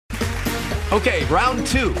Okay, round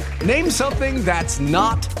two. Name something that's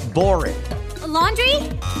not boring. A laundry?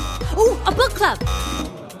 Ooh, a book club.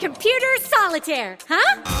 Computer solitaire,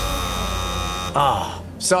 huh? Ah,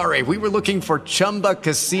 oh, sorry, we were looking for Chumba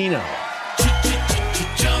Casino.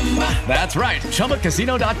 That's right,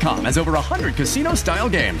 ChumbaCasino.com has over 100 casino-style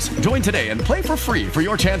games. Join today and play for free for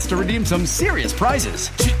your chance to redeem some serious prizes.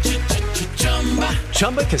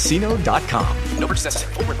 ChumbaCasino.com. No purchase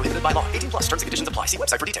necessary. Void where prohibited by law. 18+. Terms and conditions apply. See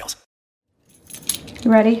website for details.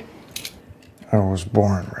 You ready? I was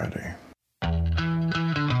born ready.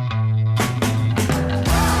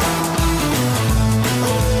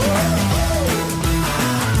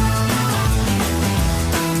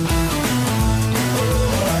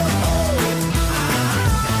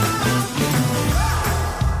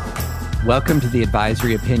 Welcome to the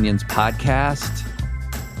Advisory Opinions podcast.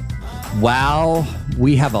 Wow,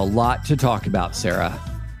 we have a lot to talk about, Sarah.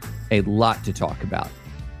 A lot to talk about.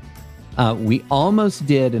 We almost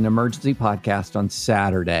did an emergency podcast on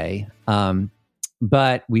Saturday,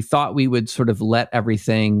 but we thought we would sort of let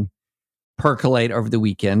everything percolate over the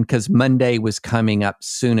weekend because Monday was coming up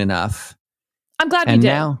soon enough. I'm glad we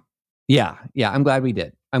did. Yeah, I'm glad we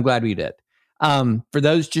did. For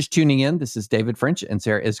those just tuning in, this is David French and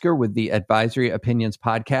Sarah Isgur with the Advisory Opinions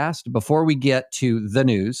podcast. Before we get to the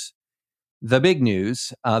news, the big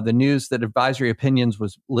news, the news that Advisory Opinions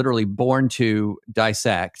was literally born to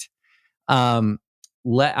dissect,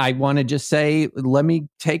 I want to just say, let me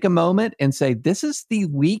take a moment and say, this is the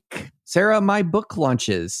week, Sarah, my book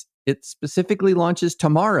launches. It specifically launches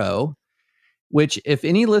tomorrow, which if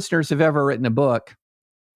any listeners have ever written a book,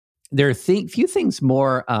 there are few things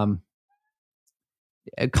more...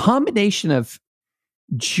 a combination of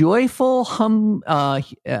joyful,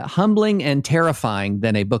 humbling, and terrifying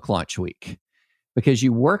than a book launch week, because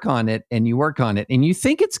you work on it and you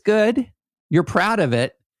think it's good, you're proud of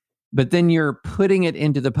it, but then you're putting it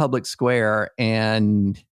into the public square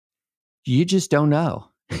and you just don't know.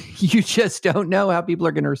 You just don't know how people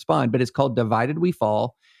are going to respond, but it's called Divided We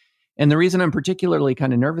Fall. And the reason I'm particularly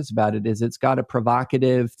kind of nervous about it is it's got a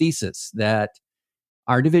provocative thesis that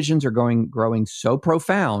our divisions are growing so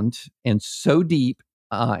profound and so deep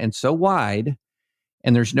and so wide,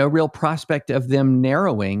 and there's no real prospect of them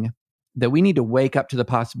narrowing, that we need to wake up to the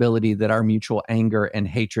possibility that our mutual anger and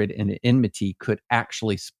hatred and enmity could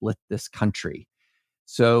actually split this country.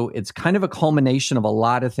 So it's kind of a culmination of a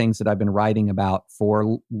lot of things that I've been writing about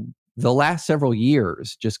for the last several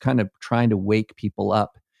years, just kind of trying to wake people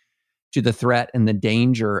up to the threat and the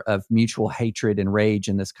danger of mutual hatred and rage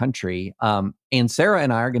in this country. And Sarah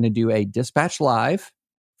and I are going to do a Dispatch Live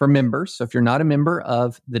for members. So if you're not a member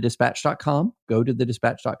of thedispatch.com, go to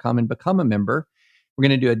thedispatch.com and become a member. We're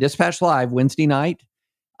going to do a Dispatch Live Wednesday night,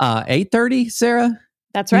 8:30, Sarah?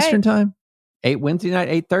 That's right. Eastern time. Wednesday night,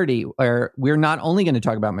 8:30, where we're not only going to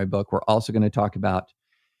talk about my book, we're also going to talk about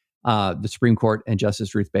the Supreme Court and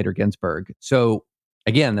Justice Ruth Bader Ginsburg. So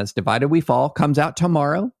again, that's Divided We Fall, comes out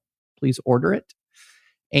tomorrow. Please order it.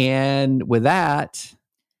 And with that,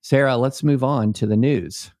 Sarah, let's move on to the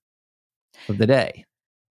news of the day.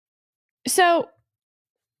 So,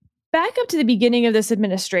 back up to the beginning of this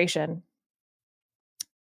administration,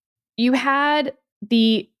 you had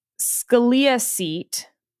the Scalia seat,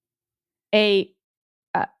 a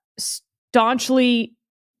staunchly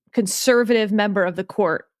conservative member of the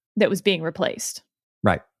court that was being replaced.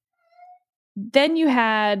 Right. Then you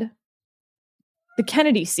had the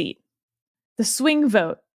Kennedy seat, the swing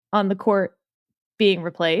vote on the court being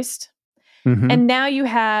replaced. Mm-hmm. And now you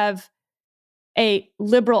have a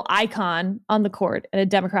liberal icon on the court and a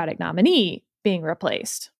Democratic nominee being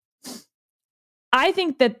replaced. I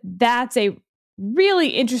think that that's a really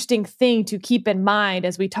interesting thing to keep in mind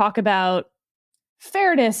as we talk about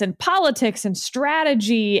fairness and politics and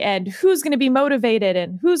strategy and who's going to be motivated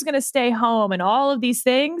and who's going to stay home and all of these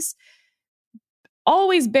things.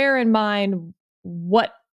 Always bear in mind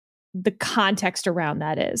what the context around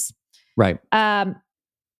that is. Right. And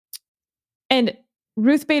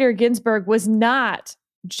Ruth Bader Ginsburg was not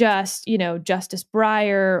just, Justice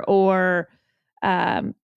Breyer or,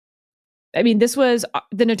 this was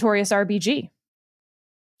the notorious RBG.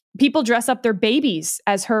 People dress up their babies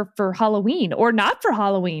as her for Halloween, or not for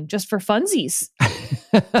Halloween, just for funsies.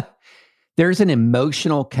 There's an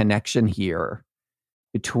emotional connection here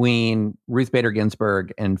between Ruth Bader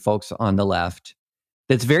Ginsburg and folks on the left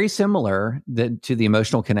that's very similar to the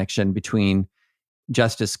emotional connection between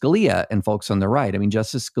Justice Scalia and folks on the right. I mean,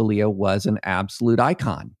 Justice Scalia was an absolute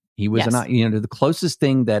icon. He was the closest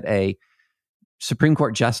thing that a Supreme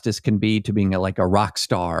Court justice can be to being like a rock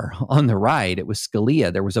star on the right. It was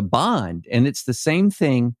Scalia. There was a bond. And it's the same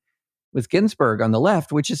thing with Ginsburg on the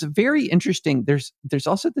left, which is a very interesting. There's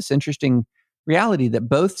also this interesting reality that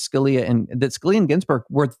both Scalia and Ginsburg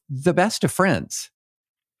were the best of friends.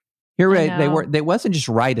 Here they wasn't just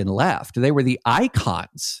right and left. They were the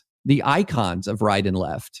icons of right and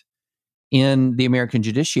left in the American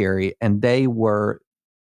judiciary, and they were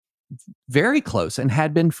very close and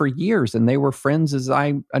had been for years. And they were friends, as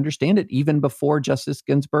I understand it, even before Justice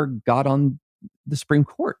Ginsburg got on the Supreme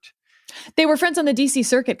Court. They were friends on the DC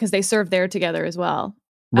circuit because they served there together as well.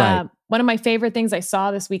 Right. One of my favorite things I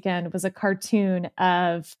saw this weekend was a cartoon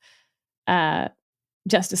of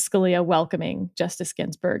Justice Scalia welcoming Justice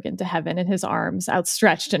Ginsburg into heaven in his arms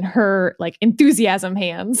outstretched in her like enthusiasm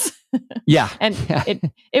hands. Yeah. And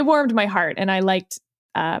it warmed my heart. And I liked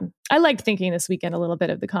thinking this weekend a little bit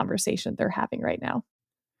of the conversation they're having right now.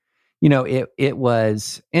 It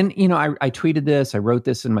was, and I tweeted this, I wrote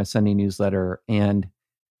this in my Sunday newsletter, and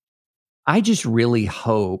I just really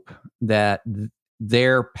hope that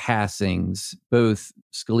their passings, both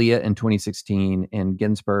Scalia in 2016 and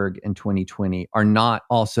Ginsburg in 2020, are not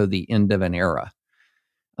also the end of an era.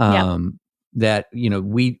 That,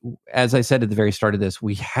 we, as I said at the very start of this,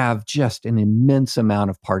 we have just an immense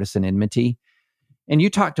amount of partisan enmity. And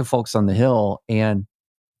you talk to folks on the Hill and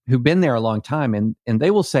who've been there a long time, and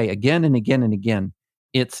they will say again and again and again,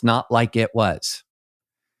 it's not like it was.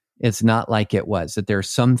 It's not like it was, that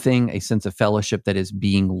there's a sense of fellowship that is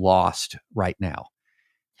being lost right now.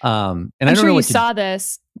 And I'm sure you saw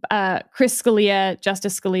this. Chris Scalia,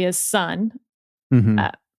 Justice Scalia's son,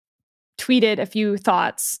 tweeted a few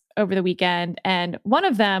thoughts over the weekend. And one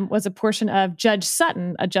of them was a portion of Judge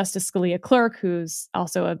Sutton, a Justice Scalia clerk, who's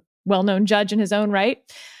also a well-known judge in his own right,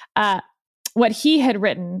 what he had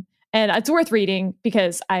written. And it's worth reading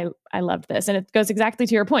because I loved this. And it goes exactly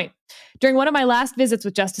to your point. During one of my last visits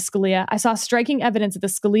with Justice Scalia, I saw striking evidence of the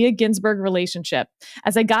Scalia-Ginsburg relationship.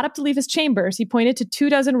 As I got up to leave his chambers, he pointed to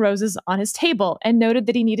 24 roses on his table and noted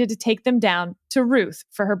that he needed to take them down to Ruth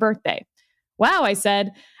for her birthday. Wow, I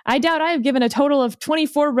said, I doubt I have given a total of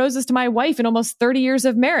 24 roses to my wife in almost 30 years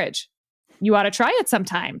of marriage. You ought to try it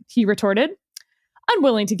sometime, he retorted.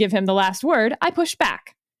 Unwilling to give him the last word, I pushed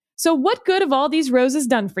back. So what good have all these roses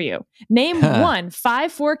done for you? Name one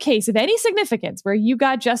 5-4 case of any significance where you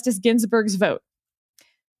got Justice Ginsburg's vote.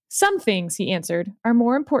 Some things, he answered, are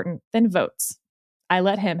more important than votes. I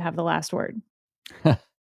let him have the last word.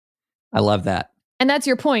 I love that. And that's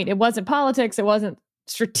your point. It wasn't politics. It wasn't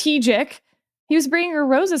strategic. He was bringing her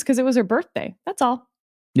roses because it was her birthday. That's all.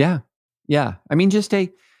 Yeah. Yeah. I mean, just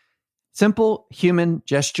a simple human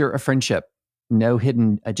gesture of friendship. No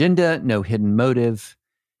hidden agenda, no hidden motive.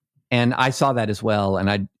 And I saw that as well.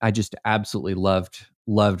 And I just absolutely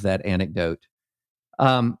loved that anecdote.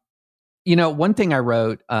 One thing I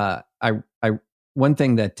wrote, one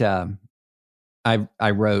thing that I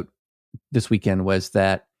wrote this weekend was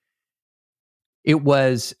that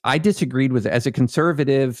I disagreed with, as a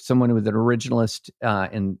conservative, someone with an originalist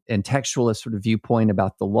and textualist sort of viewpoint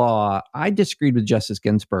about the law, I disagreed with Justice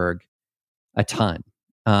Ginsburg a ton.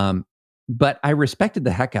 But I respected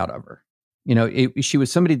the heck out of her. She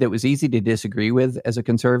was somebody that was easy to disagree with as a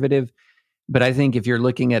conservative. But I think if you're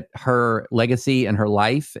looking at her legacy and her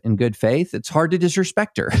life in good faith, it's hard to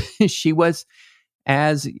disrespect her. She was,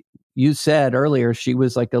 as you said earlier, she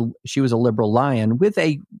was a liberal lion with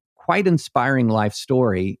a quite inspiring life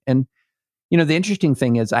story. And, the interesting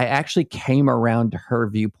thing is I actually came around to her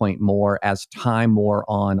viewpoint more as time wore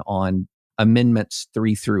on amendments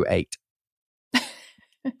 3 through 8.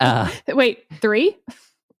 Wait, 3?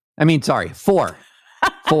 I mean, sorry, 4.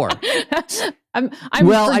 4. I'm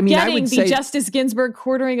forgetting the Justice Ginsburg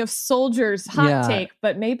quartering of soldiers hot take,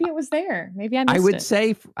 but maybe it was there. Maybe I missed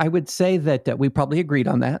it. I would say that we probably agreed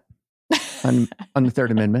on that, on the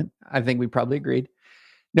Third Amendment. I think we probably agreed.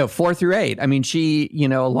 No, 4 through 8. I mean, she,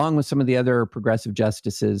 along with some of the other progressive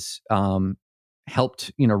justices,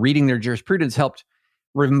 helped, reading their jurisprudence helped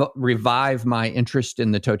revive my interest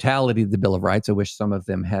in the totality of the Bill of Rights. I wish some of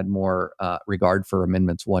them had more regard for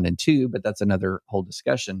Amendments 1 and 2, but that's another whole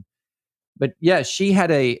discussion. But yeah, she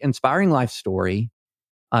had an inspiring life story.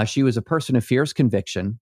 She was a person of fierce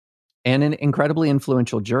conviction and an incredibly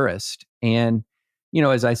influential jurist. And,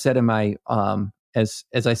 as I said in my as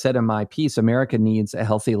I said in my piece, America needs a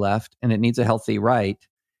healthy left and it needs a healthy right.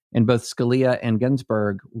 And both Scalia and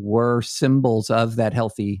Ginsburg were symbols of that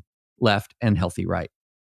healthy left and healthy right.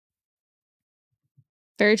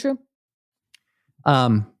 Very true.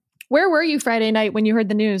 Where were you Friday night when you heard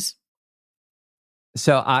the news?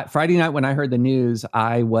 So Friday night when I heard the news,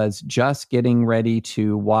 I was just getting ready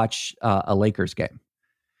to watch a Lakers game.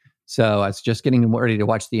 So I was just getting ready to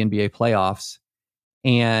watch the NBA playoffs.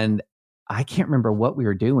 And I can't remember what we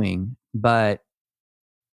were doing, but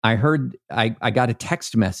I heard, I got a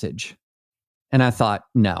text message and I thought,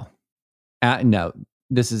 no,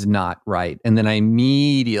 this is not right. And then I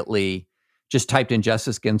immediately just typed in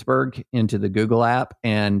Justice Ginsburg into the Google app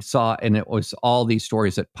and saw, and it was all these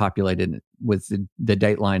stories that populated with the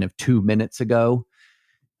dateline of 2 minutes ago,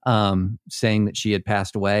 saying that she had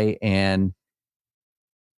passed away. And,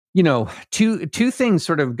 you know, two things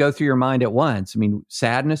sort of go through your mind at once. I mean,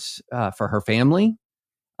 sadness for her family,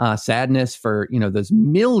 sadness for, you know, those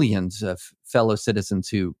millions of fellow citizens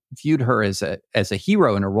who viewed her as a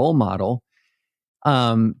hero and a role model.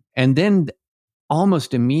 And then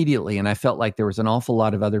almost immediately, and I felt like there was an awful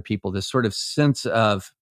lot of other people, this sort of sense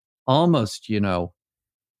of almost, you know,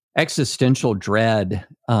 existential dread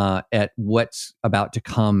at what's about to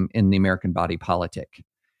come in the American body politic.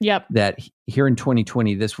 Yep. That here in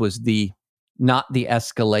 2020, this was not the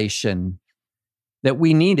escalation that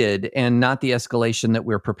we needed and not the escalation that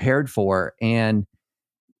we're prepared for. And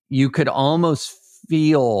you could almost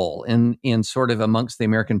feel in sort of amongst the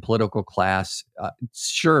American political class,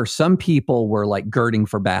 sure, some people were like girding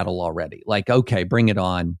for battle already. Like, okay, bring it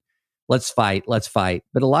on. Let's fight.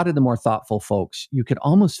 But a lot of the more thoughtful folks, you could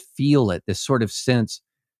almost feel it, this sort of sense,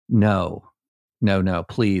 no,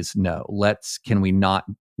 please, no. Can we not,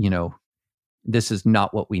 you know, this is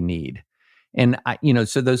not what we need. And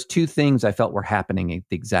so those two things I felt were happening at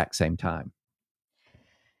the exact same time.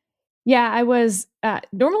 Yeah, I was,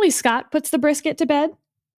 normally Scott puts the brisket to bed,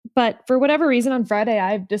 but for whatever reason on Friday,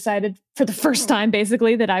 I've decided for the first time,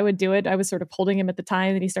 basically, that I would do it. I was sort of holding him at the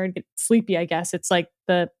time and he started to get sleepy, I guess. It's like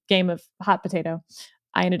the game of hot potato.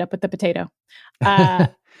 I ended up with the potato. And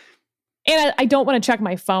I don't want to check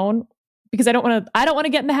my phone because I don't want to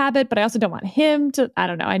get in the habit, but I also don't want him to, I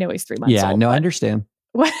don't know. I know he's 3 months old. Yeah, no, I understand.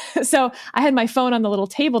 So I had my phone on the little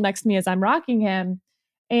table next to me as I'm rocking him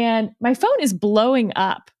and my phone is blowing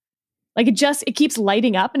up. Like it keeps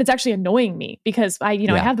lighting up and it's actually annoying me because I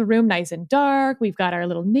have the room nice and dark. We've got our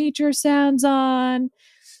little nature sounds on,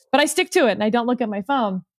 but I stick to it and I don't look at my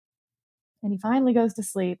phone. And he finally goes to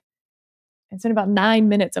sleep. It's been about 9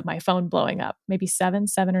 minutes of my phone blowing up, maybe 7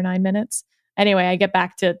 or 9 minutes. Anyway, I get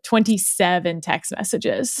back to 27 text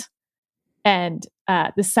messages. And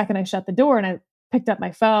the second I shut the door and I picked up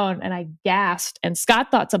my phone and I gasped and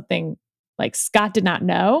Scott thought something like Scott did not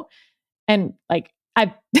know. And like,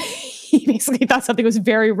 he basically thought something was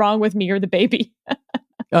very wrong with me or the baby.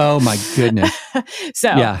 Oh my goodness. So,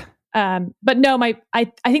 yeah. But no,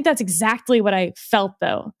 I think that's exactly what I felt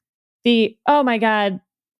though. The, oh my God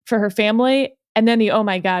for her family. And then the, oh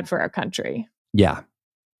my God for our country. Yeah.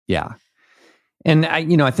 Yeah. And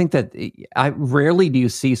I think that I rarely do you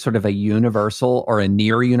see sort of a universal or a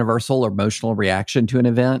near universal emotional reaction to an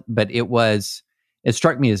event, but it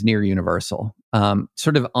struck me as near universal.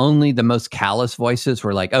 Sort of only the most callous voices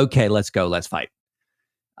were like, okay, let's go, let's fight.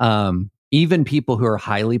 Even people who are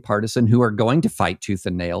highly partisan, who are going to fight tooth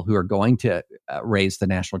and nail, who are going to raise the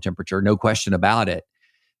national temperature, no question about it.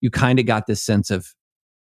 You kind of got this sense of,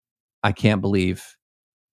 I can't believe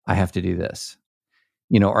I have to do this,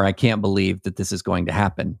 or I can't believe that this is going to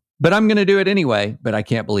happen, but I'm going to do it anyway, but I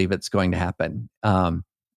can't believe it's going to happen.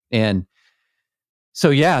 And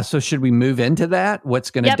so should we move into that?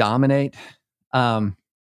 What's going to dominate?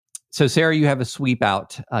 So Sarah, you have a sweep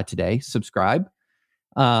out today. Subscribe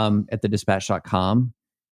at thedispatch.com,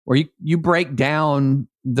 where you break down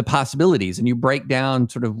the possibilities and you break down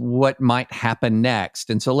sort of what might happen next.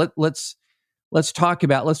 And so let's talk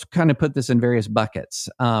about, let's kind of put this in various buckets.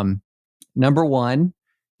 Number one,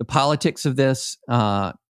 the politics of this,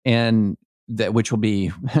 and that which will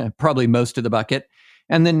be probably most of the bucket.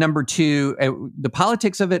 And then number two, the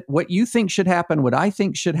politics of it, what you think should happen, what I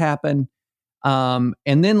think should happen. And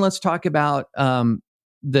then let's talk about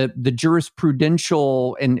the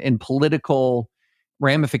jurisprudential and political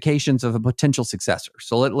ramifications of a potential successor.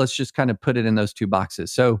 So let's just kind of put it in those two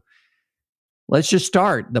boxes. So let's just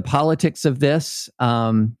start the politics of this.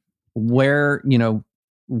 Where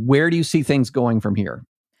do you see things going from here?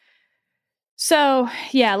 So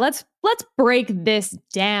yeah, let's break this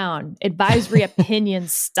down, advisory opinion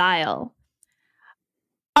style.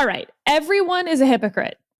 All right, everyone is a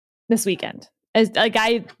hypocrite this weekend. I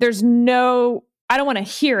don't want to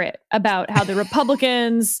hear it about how the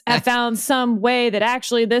Republicans have found some way that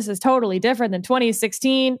actually this is totally different than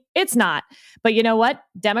 2016. It's not. But you know what?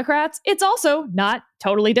 Democrats, it's also not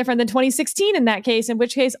totally different than 2016 in that case, in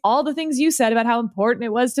which case all the things you said about how important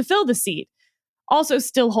it was to fill the seat also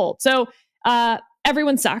still hold. So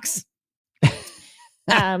everyone sucks.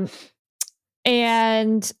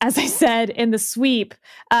 And as I said in the sweep,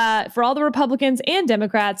 for all the Republicans and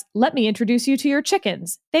Democrats, let me introduce you to your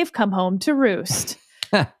chickens. They've come home to roost.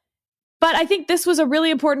 But I think this was a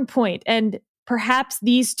really important point. And perhaps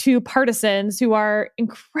these two partisans who are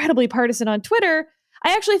incredibly partisan on Twitter,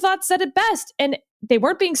 I actually thought said it best. And they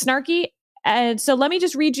weren't being snarky. And so let me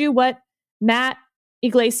just read you what Matt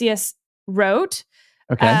Yglesias wrote.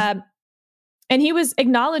 Okay. And he was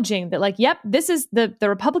acknowledging that, like, yep, this is the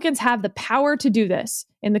Republicans have the power to do this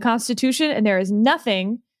in the Constitution, and there is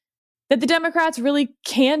nothing that the Democrats really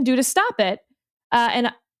can do to stop it.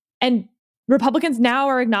 And Republicans now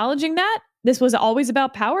are acknowledging that this was always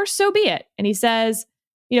about power. So be it. And he says,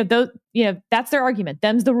 that's their argument.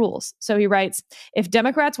 Them's the rules. So he writes, if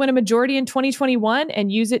Democrats win a majority in 2021 and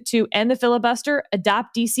use it to end the filibuster,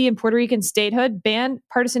 adopt DC and Puerto Rican statehood, ban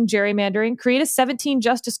partisan gerrymandering, create a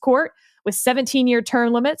 17-justice court with 17-year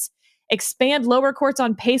term limits, expand lower courts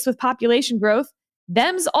on pace with population growth,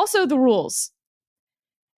 them's also the rules.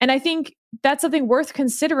 And I think that's something worth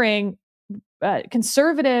considering.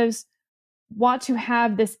 Conservatives want to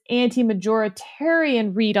have this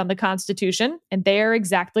anti-majoritarian read on the Constitution, and they are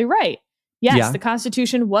exactly right. Yes, the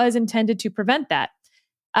Constitution was intended to prevent that.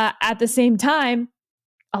 At the same time,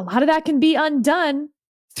 a lot of that can be undone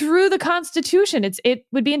through the Constitution. It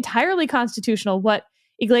would be entirely constitutional what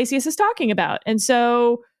Yglesias is talking about. And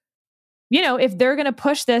so, if they're going to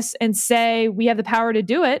push this and say we have the power to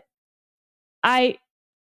do it, I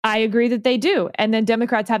agree that they do. And then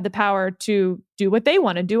Democrats have the power to do what they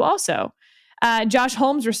want to do also. Josh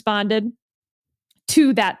Holmes responded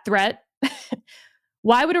to that threat.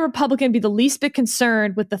 Why would a Republican be the least bit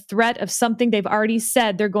concerned with the threat of something they've already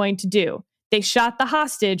said they're going to do? They shot the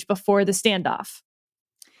hostage before the standoff.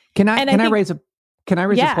 Can I raise a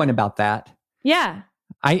point about that? Yeah.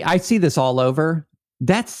 I see this all over.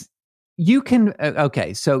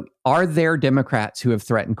 So are there Democrats who have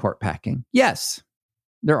threatened court packing? Yes,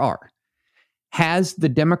 there are. Has the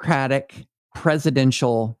Democratic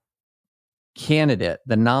presidential candidate,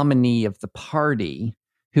 the nominee of the party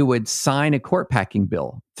who would sign a court packing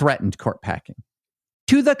bill, threatened court packing?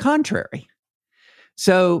 To the contrary.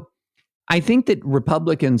 So I think that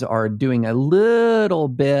Republicans are doing a little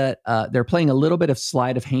bit, they're playing a little bit of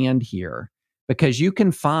sleight of hand here, because you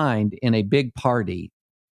can find in a big party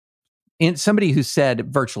somebody who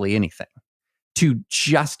said virtually anything to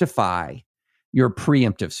justify your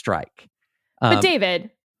preemptive strike. But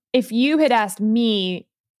David, if you had asked me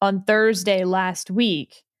on Thursday last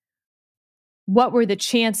week, what were the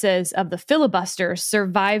chances of the filibuster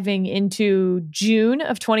surviving into June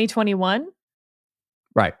of 2021?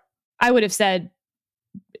 Right. I would have said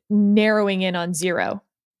narrowing in on 0.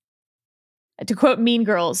 To quote Mean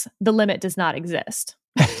Girls, the limit does not exist.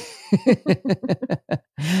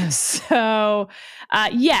 So,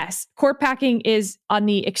 yes, court packing is on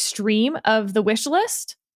the extreme of the wish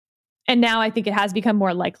list. And now I think it has become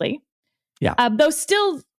more likely. Yeah. Though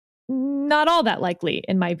still not all that likely,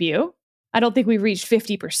 in my view. I don't think we've reached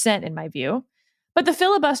 50% in my view. But the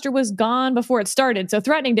filibuster was gone before it started. So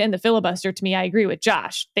threatening to end the filibuster, to me, I agree with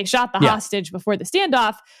Josh. They shot the hostage before the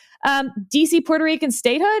standoff. DC Puerto Rican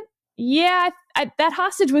statehood? Yeah, that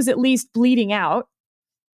hostage was at least bleeding out.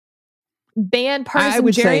 Ban partisan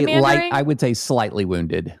gerrymandering? I would say slightly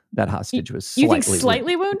wounded. That hostage was slightly wounded. You think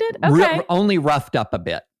slightly wounded? Okay. Only roughed up a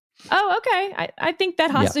bit. Oh, okay. I think that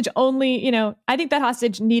hostage I think that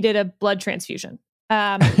hostage needed a blood transfusion.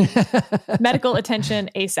 Medical attention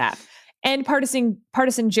ASAP. And partisan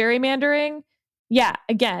gerrymandering, yeah,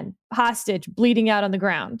 again, hostage bleeding out on the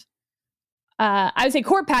ground. I would say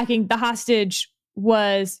court packing, the hostage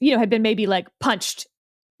was, had been maybe like punched,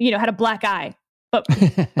 had a black eye, but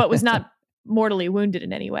was not mortally wounded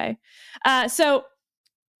in any way. So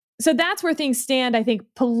that's where things stand, I think,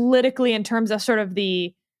 politically, in terms of sort of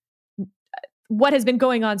what has been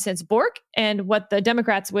going on since Bork and what the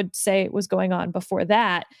Democrats would say was going on before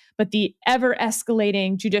that, but the ever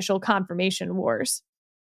escalating judicial confirmation wars.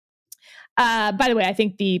 By the way, I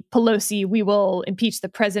think the Pelosi, we will impeach the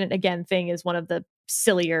president again thing is one of the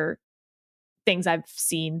sillier things I've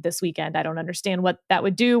seen this weekend. I don't understand what that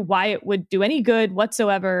would do, why it would do any good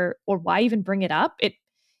whatsoever, or why even bring it up.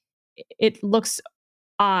 It looks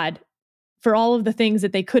odd for all of the things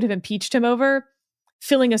that they could have impeached him over.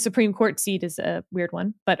 Filling a Supreme Court seat is a weird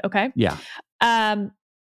one, but okay. Yeah.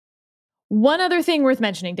 One other thing worth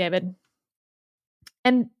mentioning, David,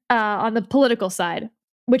 and on the political side,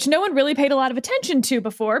 which no one really paid a lot of attention to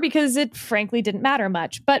before because it frankly didn't matter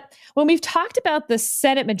much. But when we've talked about the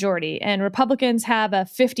Senate majority, and Republicans have a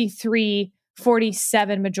 53-47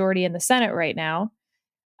 majority in the Senate right now,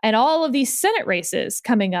 and all of these Senate races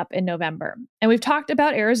coming up in November, and we've talked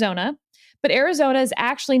about Arizona, But Arizona is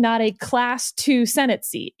actually not a Class 2 Senate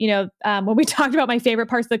seat. When we talked about my favorite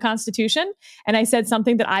parts of the Constitution, and I said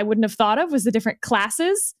something that I wouldn't have thought of was the different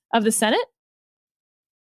classes of the Senate.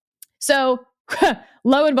 So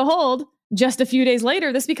lo and behold, just a few days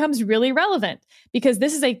later, this becomes really relevant because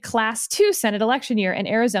this is a Class 2 Senate election year, and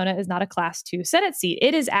Arizona is not a Class 2 Senate seat.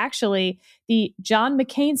 It is actually the John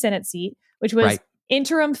McCain Senate seat, which was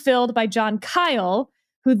interim filled by John Kyle,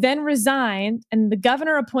 who then resigned, and the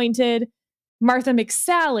governor appointed Martha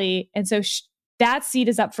McSally. And so that seat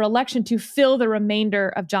is up for election to fill the remainder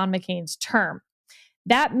of John McCain's term.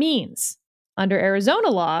 That means, under Arizona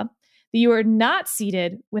law, that you are not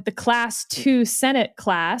seated with the Class 2 Senate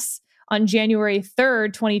class on January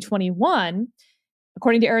 3rd, 2021.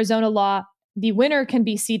 According to Arizona law, the winner can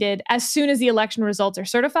be seated as soon as the election results are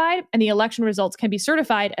certified, and the election results can be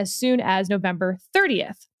certified as soon as November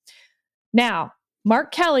 30th. Now,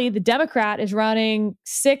 Mark Kelly, the Democrat, is running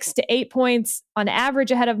 6 to 8 points on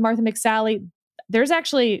average ahead of Martha McSally. There's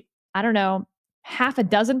actually, half a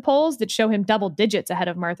dozen polls that show him double digits ahead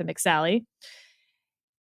of Martha McSally.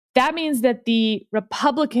 That means that the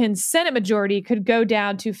Republican Senate majority could go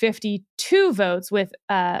down to 52 votes with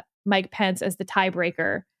Mike Pence as the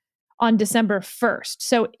tiebreaker on December 1st.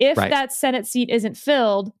 So if that Senate seat isn't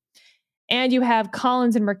filled and you have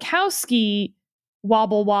Collins and Murkowski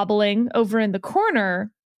wobbling over in the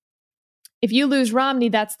corner, if you lose Romney,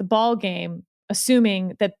 that's the ball game,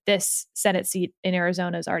 assuming that this Senate seat in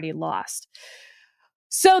Arizona is already lost.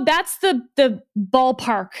 So that's the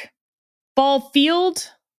ballpark. Ball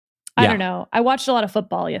field, I don't know. I watched a lot of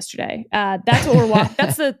football yesterday. That's what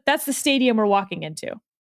we're that's the stadium we're walking into.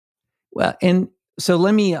 Well, and so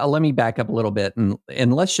let me back up a little bit and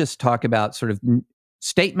let's just talk about sort of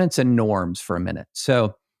statements and norms for a minute.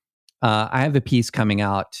 So I have a piece coming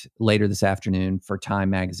out later this afternoon for Time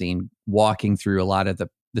Magazine, walking through a lot of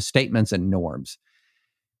the statements and norms.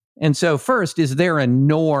 And so first, is there a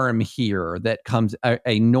norm here that comes,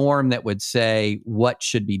 a norm that would say what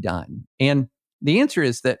should be done? And the answer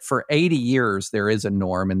is that for 80 years, there is a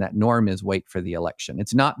norm, and that norm is wait for the election.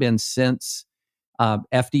 It's not been since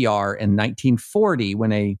FDR in 1940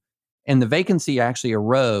 and the vacancy actually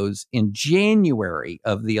arose in January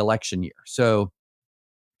of the election year. So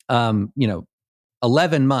 11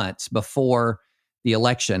 months before the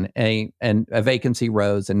election, a vacancy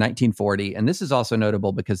rose in 1940. And this is also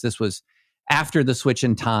notable because this was after the switch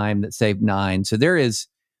in time that saved 9. So there is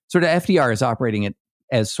sort of FDR is operating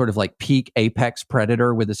as sort of like peak apex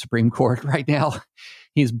predator with the Supreme Court right now.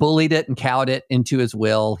 He's bullied it and cowed it into his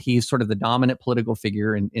will. He's sort of the dominant political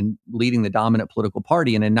figure in leading the dominant political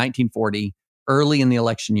party. And in 1940, early in the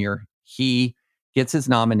election year, he gets his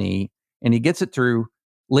nominee and he gets it through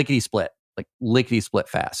lickety-split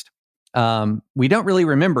fast. We don't really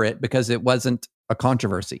remember it because it wasn't a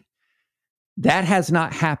controversy. That has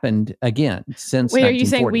not happened again since 1940. Wait, are you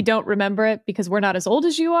saying we don't remember it because we're not as old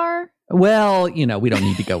as you are? Well, we don't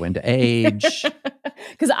need to go into age.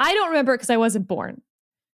 Because I don't remember it because I wasn't born.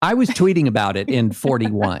 I was tweeting about it in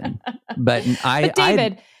 41. But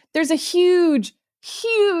David, there's a huge,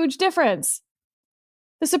 huge difference.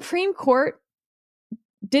 The Supreme Court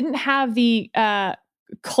didn't have the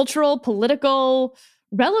cultural, political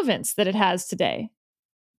relevance that it has today.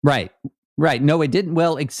 Right. No, it didn't.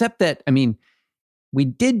 Well, except that, we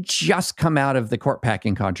did just come out of the court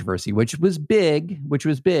packing controversy, which was big,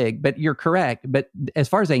 but you're correct. But as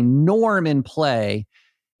far as a norm in play,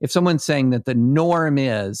 if someone's saying that the norm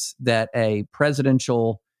is that a president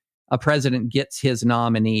gets his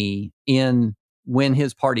nominee in when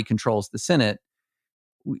his party controls the Senate,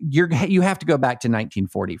 you have to go back to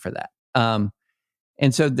 1940 for that.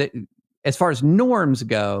 And so as far as norms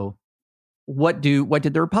go, what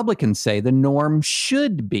did the Republicans say the norm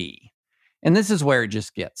should be? And this is where it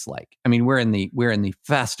just gets we're in the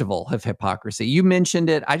festival of hypocrisy. You mentioned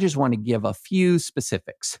it. I just want to give a few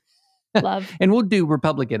specifics. Love. And we'll do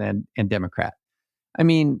Republican and Democrat.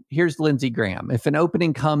 Here's Lindsey Graham. If an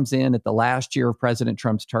opening comes in at the last year of President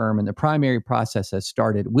Trump's term and the primary process has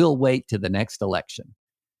started, we'll wait to the next election.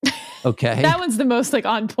 Okay. That one's the most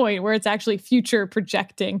on point where it's actually future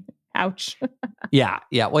projecting. Ouch. Yeah.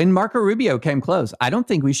 Well, and Marco Rubio came close. I don't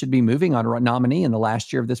think we should be moving on a nominee in the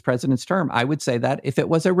last year of this president's term. I would say that if it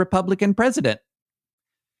was a Republican president.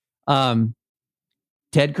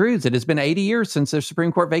 Ted Cruz, it has been 80 years since the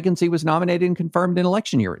Supreme Court vacancy was nominated and confirmed in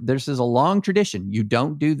election year. This is a long tradition. You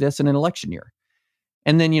don't do this in an election year.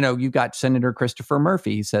 And then, you've got Senator Christopher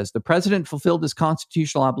Murphy. He says, the president fulfilled his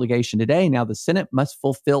constitutional obligation today. Now the Senate must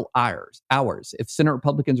fulfill ours. If Senate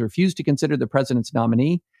Republicans refuse to consider the president's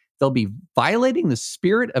nominee, they'll be violating the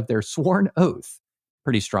spirit of their sworn oath.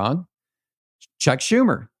 Pretty strong. Chuck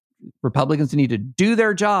Schumer, Republicans need to do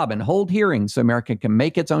their job and hold hearings so America can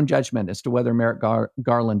make its own judgment as to whether Merrick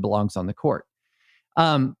Garland belongs on the court.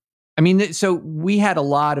 So we had a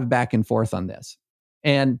lot of back and forth on this.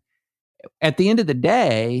 And at the end of the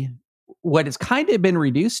day, what it's kind of been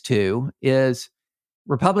reduced to is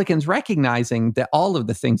Republicans recognizing that all of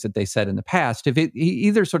the things that they said in the past have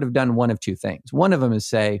either sort of done one of two things. One of them is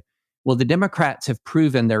say, well, the Democrats have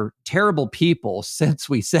proven they're terrible people since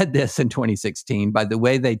we said this in 2016 by the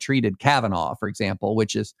way they treated Kavanaugh, for example,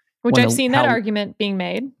 which I've seen that argument being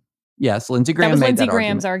made. Yes, Lindsey Graham made that Lindsey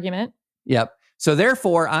Graham's argument. Yep. So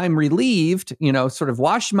therefore, I'm relieved, sort of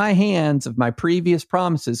wash my hands of my previous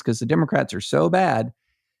promises because the Democrats are so bad.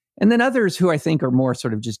 And then others who I think are more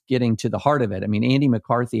sort of just getting to the heart of it. I mean, Andy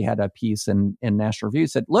McCarthy had a piece in National Review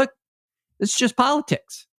said, look, it's just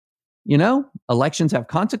politics. Elections have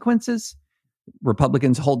consequences.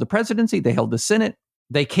 Republicans hold the presidency. They hold the Senate.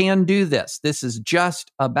 They can do this. This is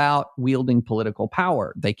just about wielding political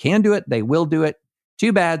power. They can do it. They will do it.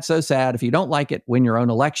 Too bad, so sad. If you don't like it, win your own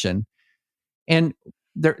election. And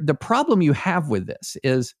the problem you have with this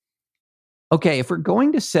is, okay, if we're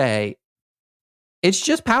going to say, it's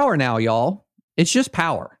just power now, y'all. It's just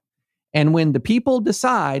power. And when the people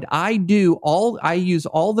decide I use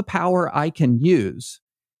all the power I can use,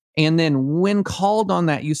 and then when called on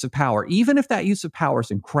that use of power, even if that use of power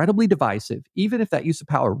is incredibly divisive, even if that use of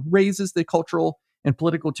power raises the cultural and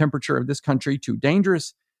political temperature of this country to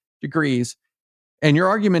dangerous degrees, and your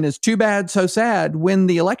argument is too bad, so sad, win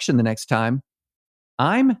the election the next time,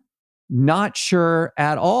 I'm not sure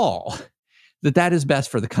at all that is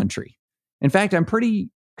best for the country. In fact, I'm pretty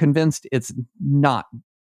convinced it's not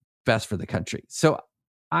best for the country. So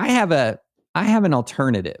I have an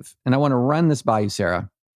alternative, and I want to run this by you, Sarah,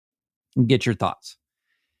 and get your thoughts.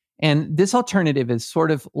 And this alternative is sort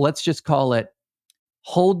of, let's just call it,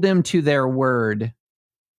 hold them to their word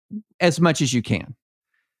as much as you can.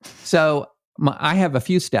 So I have a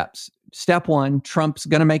few steps. Step one, Trump's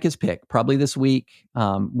going to make his pick probably this week.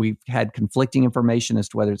 We've had conflicting information as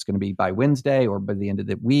to whether it's going to be by Wednesday or by the end of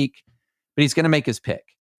the week, but he's going to make his pick.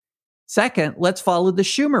 Second, let's follow the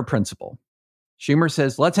Schumer principle. Schumer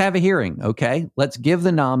says, let's have a hearing. Okay, let's give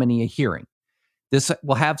the nominee a hearing. This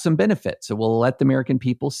will have some benefits. It will let the American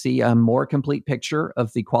people see a more complete picture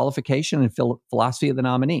of the qualification and philosophy of the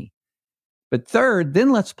nominee. But third,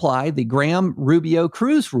 then let's apply the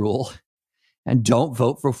Graham-Rubio-Cruz rule and don't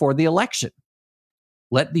vote before the election.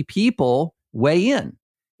 Let the people weigh in.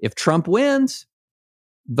 If Trump wins,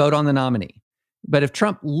 vote on the nominee. But if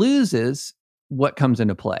Trump loses, what comes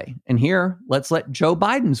into play? And here, let's let Joe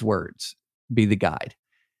Biden's words be the guide.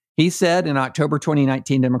 He said in October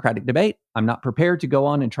 2019 Democratic debate, I'm not prepared to go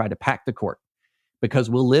on and try to pack the court because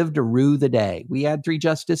we'll live to rue the day. We add 3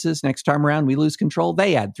 justices. Next time around, we lose control.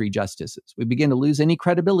 They add 3 justices. We begin to lose any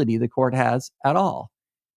credibility the court has at all.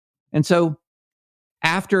 And so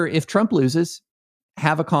if Trump loses,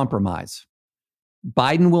 have a compromise.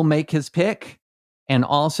 Biden will make his pick. And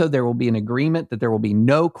also there will be an agreement that there will be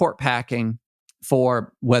no court packing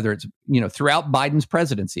for whether it's, throughout Biden's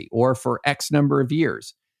presidency or for X number of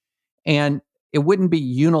years. And it wouldn't be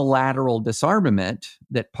unilateral disarmament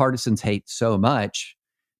that partisans hate so much,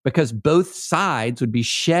 because both sides would be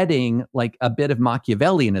shedding like a bit of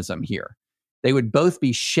Machiavellianism here. They would both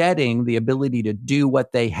be shedding the ability to do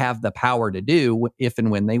what they have the power to do if and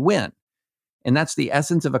when they win. And that's the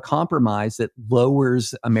essence of a compromise that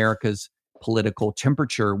lowers America's political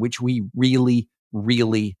temperature, which we really,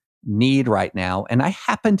 really need right now. And I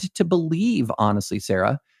happen to believe, honestly,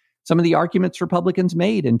 Sarah, some of the arguments Republicans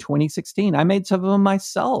made in 2016, I made some of them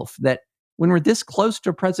myself, that when we're this close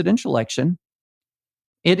to a presidential election,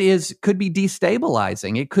 could be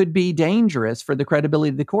destabilizing. It could be dangerous for the credibility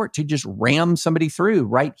of the court to just ram somebody through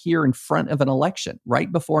right here in front of an election,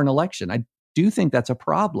 right before an election. I do think that's a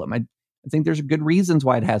problem. I think there's good reasons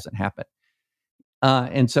why it hasn't happened.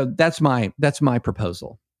 And so that's my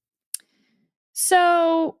proposal.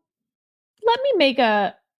 So let me make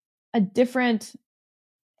a different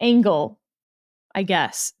angle, I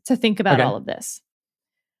guess, to think about all of this,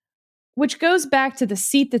 which goes back to the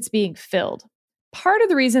seat that's being filled. Part of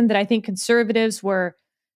the reason that I think conservatives were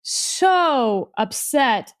so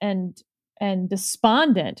upset and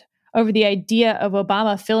despondent over the idea of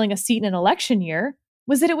Obama filling a seat in an election year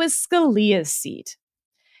was that it was Scalia's seat.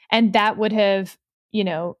 And that would have,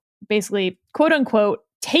 basically, quote unquote,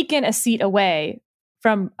 taken a seat away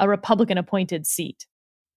from a Republican appointed seat.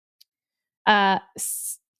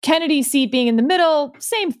 Kennedy's seat being in the middle,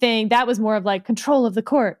 same thing. That was more of like control of the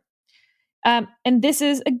court. And this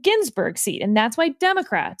is a Ginsburg seat. And that's why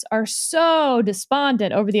Democrats are so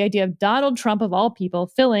despondent over the idea of Donald Trump, of all people,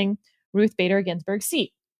 filling Ruth Bader Ginsburg's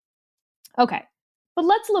seat. Okay, but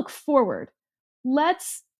let's look forward.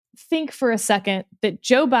 Let's think for a second that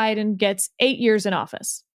Joe Biden gets 8 years in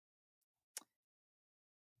office.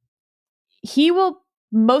 He will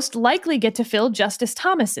most likely get to fill Justice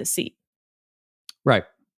Thomas's seat. Right.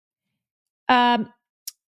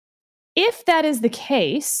 If that is the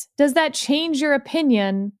case, does that change your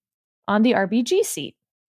opinion on the RBG seat?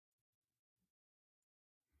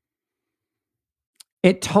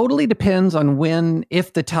 It totally depends on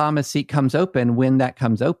if the Thomas seat comes open, when that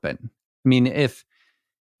comes open. I mean, if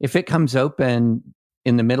it comes open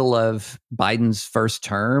in the middle of Biden's first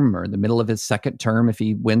term or the middle of his second term, if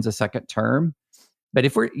he wins a second term. But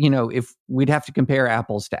if we'd have to compare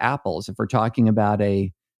apples to apples, if we're talking about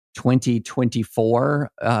a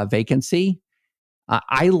 2024 vacancy,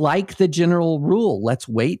 I like the general rule. Let's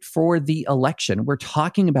wait for the election. We're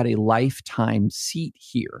talking about a lifetime seat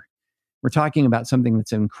here. We're talking about something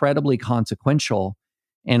that's incredibly consequential.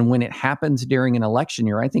 And when it happens during an election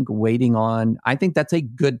year, I think that's a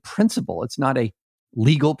good principle. It's not a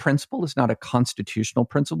legal principle. It's not a constitutional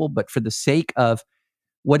principle, but for the sake of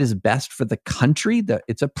what is best for the country,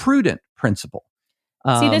 it's a prudent principle.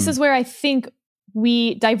 See, this is where I think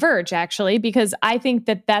we diverge, actually, because I think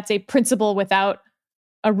that that's a principle without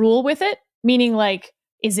a rule with it, meaning like,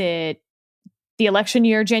 is it the election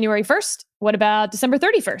year, January 1st? What about December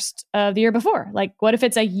 31st of the year before? Like, what if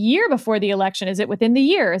it's a year before the election? Is it within the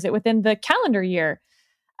year? Is it within the calendar year?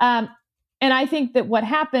 And I think that what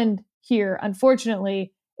happened here,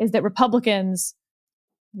 unfortunately, is that Republicans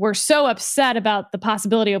were so upset about the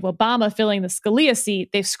possibility of Obama filling the Scalia seat,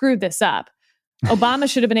 they've screwed this up. Obama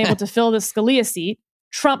should have been able to fill the Scalia seat.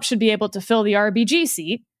 Trump should be able to fill the RBG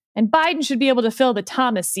seat. And Biden should be able to fill the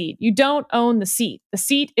Thomas seat. You don't own the seat. The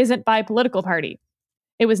seat isn't by political party.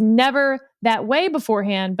 It was never that way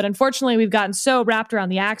beforehand, but unfortunately, we've gotten so wrapped around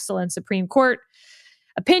the axle in Supreme Court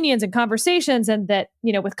opinions and conversations, and that,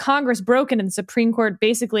 with Congress broken and the Supreme Court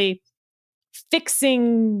basically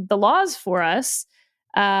fixing the laws for us,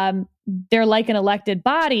 they're like an elected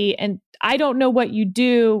body. And I don't know what you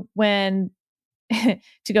do when,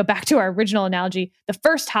 to go back to our original analogy, the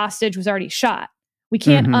first hostage was already shot. We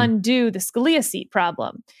can't undo the Scalia seat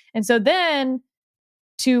problem. And so then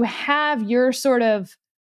to have your sort of,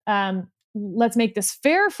 let's make this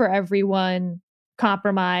fair for everyone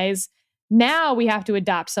compromise, now we have to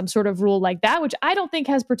adopt some sort of rule like that, which I don't think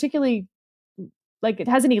has particularly, it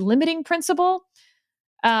has any limiting principle.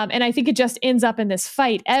 And I think it just ends up in this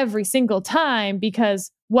fight every single time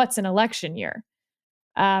because what's an election year?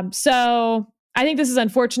 So I think this is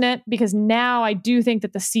unfortunate because now I do think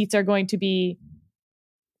that the seats are going to be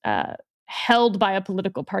held by a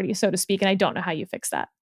political party, so to speak. And I don't know how you fix that.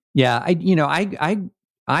 Yeah,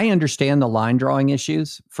 I understand the line drawing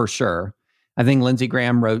issues for sure. I think Lindsey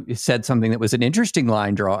Graham said something that was an interesting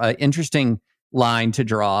line to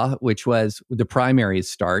draw, which was the primaries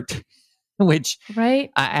start, which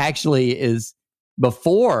actually is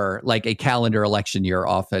before like a calendar election year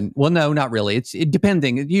often. Well, no, not really. It's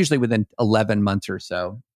depending, usually within 11 months or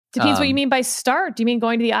so. Depends what you mean by start. Do you mean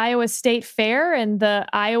going to the Iowa State Fair and the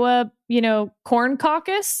Iowa, Corn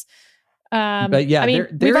Caucus? But yeah,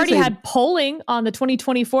 we've already had polling on the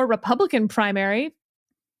 2024 Republican primary.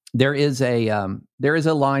 There is a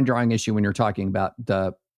line drawing issue when you're talking about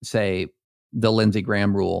the Lindsey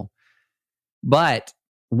Graham rule. But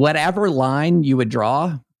whatever line you would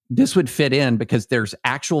draw, this would fit in because there's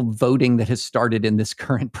actual voting that has started in this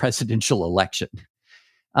current presidential election.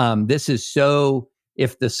 This is so,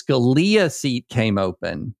 if the Scalia seat came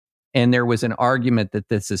open and there was an argument that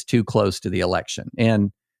this is too close to the election,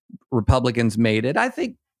 and Republicans made it, I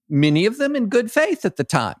think many of them in good faith at the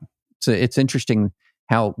time. So it's interesting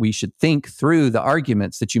how we should think through the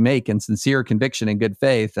arguments that you make in sincere conviction and good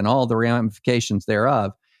faith and all the ramifications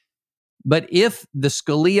thereof. But if the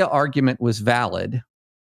Scalia argument was valid,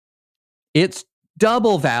 it's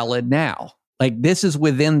double valid now. Like, this is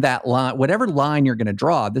within that line. Whatever line you're going to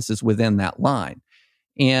draw, this is within that line.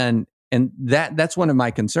 And that's one of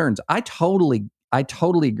my concerns. I totally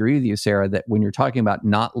agree with you, Sarah, that when you're talking about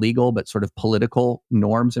not legal, but sort of political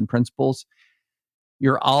norms and principles,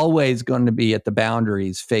 you're always going to be at the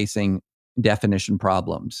boundaries facing definition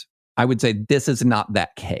problems. I would say this is not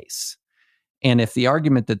that case. And if the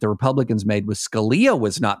argument that the Republicans made was Scalia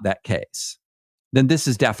was not that case, then this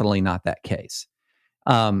is definitely not that case.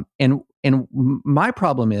 And my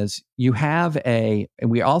problem is and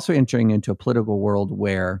we're also entering into a political world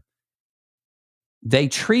where they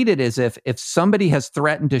treat it as if somebody has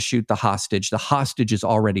threatened to shoot the hostage is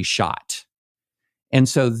already shot. And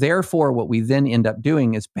so therefore, what we then end up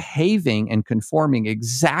doing is behaving and conforming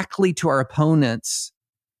exactly to our opponent's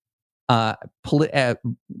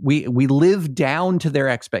we live down to their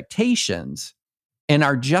expectations, and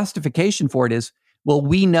our justification for it is, well,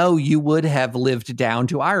 we know you would have lived down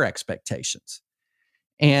to our expectations,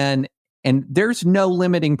 and there's no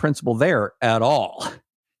limiting principle there at all.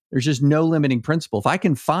 There's just no limiting principle. If I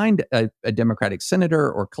can find a Democratic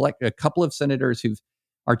senator or collect a couple of senators who've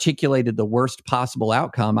articulated the worst possible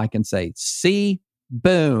outcome, I can say, see,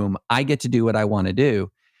 boom, I get to do what I want to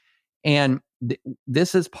do. And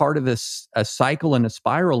this is part of a cycle and a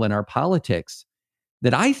spiral in our politics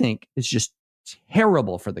that I think is just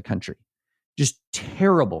terrible for the country, just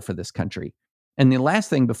terrible for this country. And the last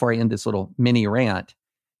thing before I end this little mini rant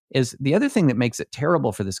is the other thing that makes it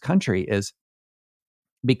terrible for this country is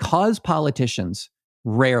because politicians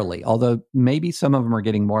rarely, although maybe some of them are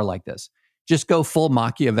getting more like this, just go full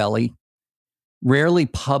Machiavelli. Rarely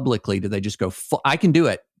publicly do they just go, I can do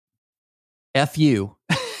it. F you.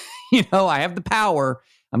 I have the power.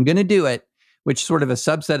 I'm going to do it, which sort of a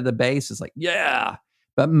subset of the base is like, yeah.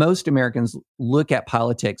 But most Americans look at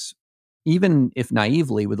politics, even if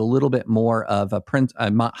naively, with a little bit more of a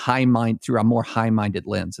high mind, through a more high-minded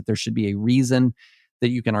lens, that there should be a reason that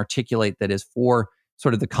you can articulate that is for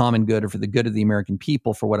sort of the common good or for the good of the American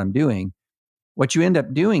people for what I'm doing. What you end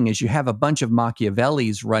up doing is you have a bunch of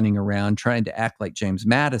Machiavellis running around trying to act like James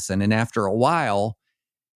Madison. And after a while,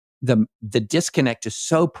 the disconnect is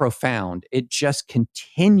so profound, it just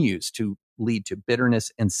continues to lead to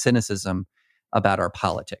bitterness and cynicism about our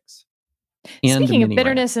politics. Speaking of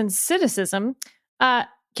bitterness and cynicism,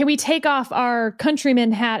 can we take off our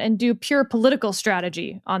countryman hat and do pure political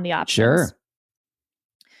strategy on the options? Sure.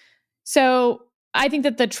 So I think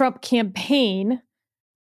that the Trump campaign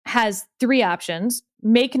has three options: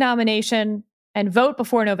 make nomination and vote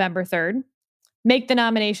before November 3rd, make the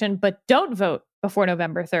nomination but don't vote before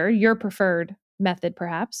November 3rd, your preferred method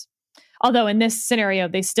perhaps. Although in this scenario,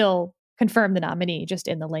 they still confirm the nominee, just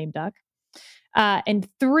in the lame duck. And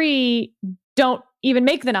three, don't even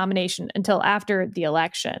make the nomination until after the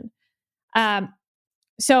election.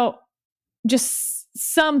 So just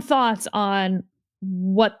some thoughts on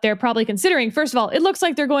what they're probably considering. First of all, it looks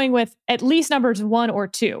like they're going with at least numbers 1 or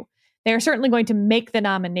 2. They are certainly going to make the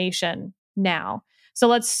nomination now. So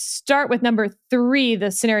let's start with number 3,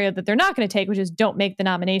 the scenario that they're not going to take, which is don't make the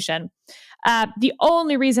nomination. The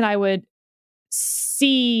only reason I would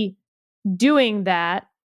see doing that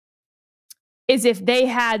is if they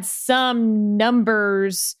had some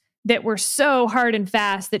numbers that were so hard and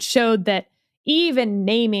fast that showed that even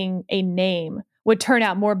naming a name would turn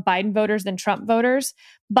out more Biden voters than Trump voters.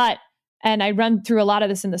 But, and I run through a lot of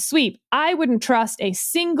this in the sweep, I wouldn't trust a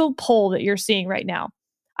single poll that you're seeing right now.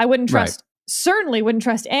 I wouldn't trust, certainly wouldn't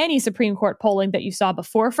trust any Supreme Court polling that you saw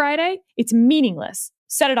before Friday. It's meaningless.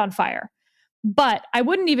 Set it on fire. But I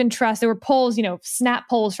wouldn't even trust, there were polls, snap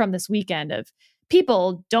polls from this weekend of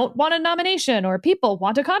people don't want a nomination, or people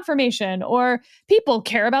want a confirmation, or people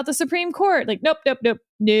care about the Supreme Court. Like, nope.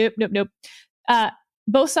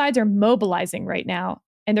 Both sides are mobilizing right now,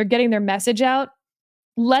 and they're getting their message out.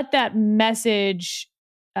 Let that message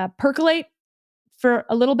percolate for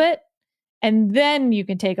a little bit, and then you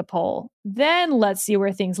can take a poll. Then let's see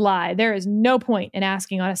where things lie. There is no point in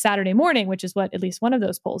asking on a Saturday morning, which is what at least one of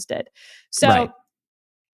those polls did. So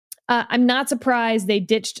I'm not surprised they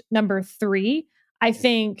ditched number 3. I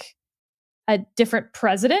think a different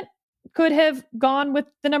president could have gone with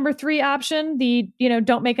the number 3 option, the,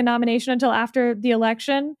 don't make a nomination until after the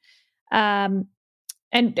election, and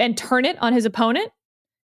turn it on his opponent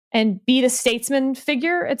and be the statesman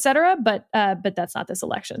figure, et cetera. But that's not this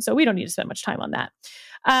election. So we don't need to spend much time on that.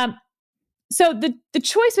 So the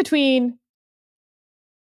choice between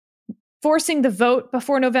forcing the vote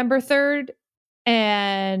before November 3rd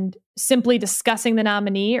and simply discussing the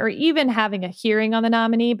nominee, or even having a hearing on the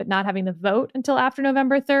nominee, but not having the vote until after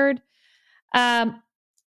November 3rd. I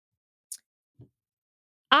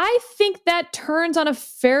think that turns on a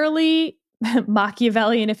fairly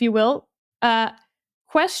Machiavellian, if you will,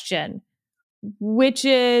 question, which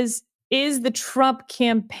is the Trump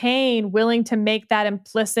campaign willing to make that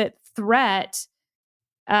implicit threat,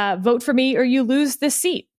 vote for me or you lose this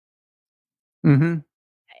seat? Mm-hmm.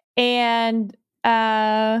 And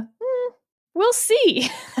we'll see.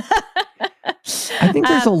 I think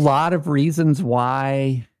there's a lot of reasons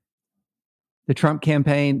why the Trump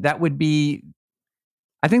campaign,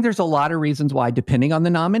 I think there's a lot of reasons why, depending on the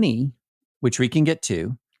nominee, which we can get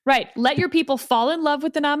to. Right. Let your people fall in love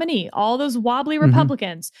with the nominee. All those wobbly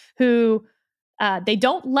Republicans who they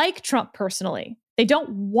don't like Trump personally. They don't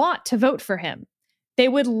want to vote for him. They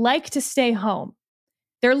would like to stay home.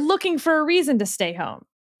 They're looking for a reason to stay home.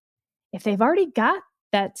 If they've already got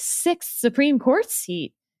that 6th Supreme Court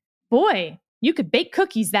seat, boy, you could bake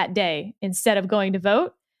cookies that day instead of going to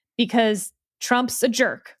vote because Trump's a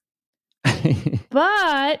jerk.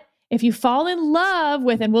 But if you fall in love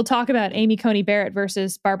with, and we'll talk about Amy Coney Barrett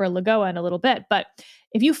versus Barbara Lagoa in a little bit, but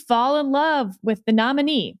if you fall in love with the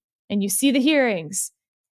nominee and you see the hearings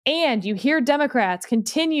and you hear Democrats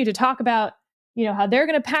continue to talk about, how they're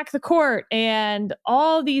going to pack the court and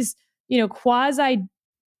all these, quasi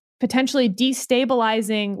potentially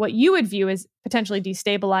destabilizing, what you would view as potentially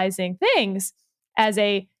destabilizing things as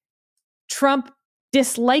a Trump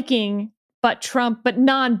disliking, but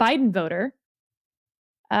non-Biden voter,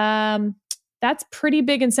 that's pretty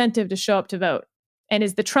big incentive to show up to vote. And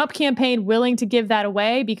is the Trump campaign willing to give that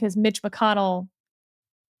away because Mitch McConnell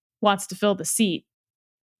wants to fill the seat?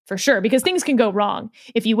 For sure, because things can go wrong.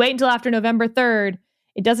 If you wait until after November 3rd,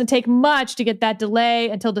 it doesn't take much to get that delay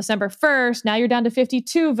until December 1st. Now you're down to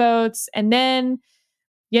 52 votes. And then,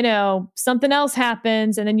 something else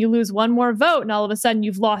happens and then you lose one more vote and all of a sudden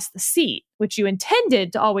you've lost the seat, which you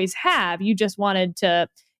intended to always have. You just wanted to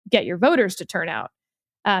get your voters to turn out.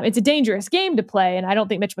 It's a dangerous game to play, and I don't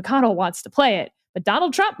think Mitch McConnell wants to play it, but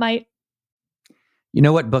Donald Trump might. You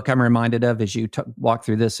know what book I'm reminded of as you walk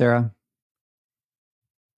through this, Sarah?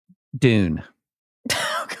 Dune.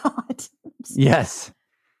 Oh, God. Yes.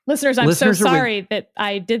 Listeners, I'm so sorry that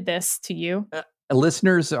I did this to you.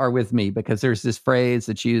 Listeners are with me because there's this phrase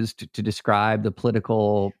that's used to describe the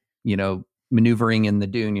political, maneuvering in the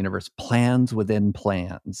Dune universe, plans within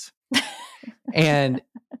plans. And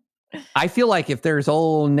I feel like if there's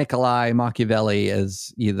old Niccolo Machiavelli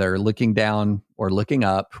as either looking down or looking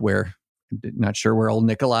up, where I'm not sure where old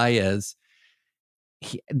Niccolo is,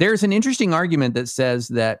 there's an interesting argument that says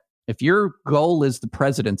that if your goal is the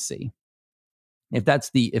presidency, if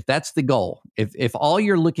that's the goal, if all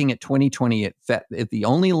you're looking at 2020, if the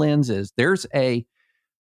only lens is there's a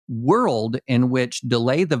world in which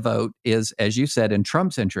delay the vote is, as you said, in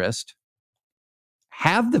Trump's interest,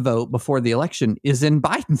 have the vote before the election is in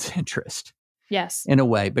Biden's interest. Yes. In a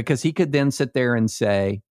way, because he could then sit there and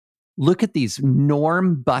say, look at these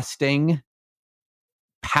norm busting,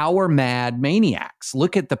 power mad maniacs.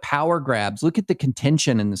 Look at the power grabs. Look at the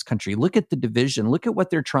contention in this country. Look at the division. Look at what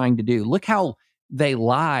they're trying to do. Look how they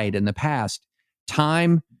lied in the past.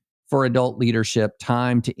 Time for adult leadership,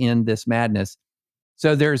 time to end this madness.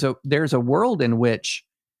 So there's a world in which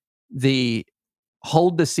the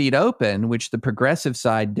hold the seat open, which the progressive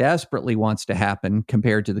side desperately wants to happen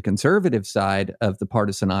compared to the conservative side of the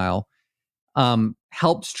partisan aisle,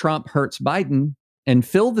 helps Trump, hurts Biden, and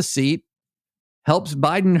fill the seat helps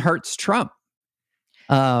Biden, hurts Trump.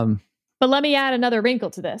 But let me add another wrinkle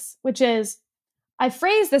to this, which is I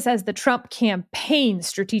phrase this as the Trump campaign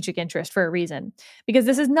strategic interest for a reason, because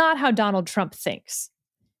this is not how Donald Trump thinks.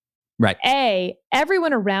 Right.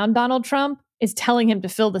 Everyone around Donald Trump is telling him to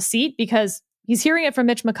fill the seat because he's hearing it from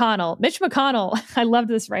Mitch McConnell. Mitch McConnell, I loved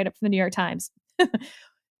this write-up from the New York Times.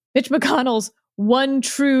 Mitch McConnell's one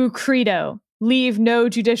true credo, leave no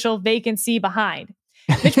judicial vacancy behind.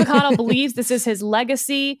 Mitch McConnell believes this is his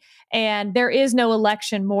legacy, and there is no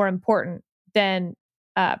election more important than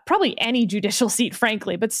probably any judicial seat,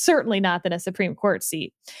 frankly, but certainly not than a Supreme Court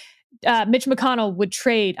seat. Mitch McConnell would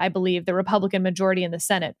trade, I believe, the Republican majority in the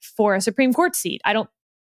Senate for a Supreme Court seat.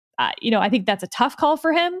 I think that's a tough call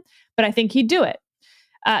for him, but I think he'd do it.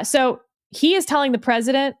 So he is telling the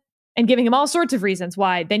president and giving him all sorts of reasons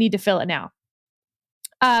why they need to fill it now.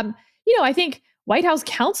 I think White House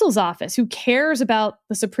counsel's office, who cares about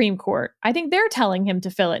the Supreme Court, I think they're telling him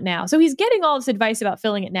to fill it now. So he's getting all this advice about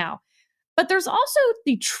filling it now. But there's also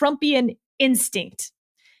the Trumpian instinct.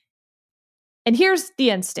 And here's the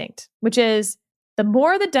instinct, which is the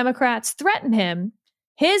more the Democrats threaten him,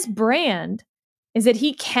 his brand is that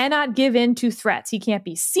he cannot give in to threats. He can't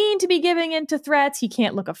be seen to be giving in to threats. He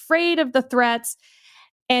can't look afraid of the threats.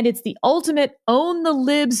 And it's the ultimate own the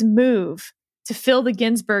libs move to fill the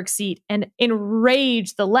Ginsburg seat and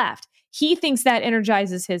enrage the left. He thinks that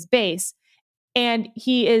energizes his base. And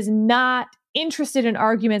he is not interested in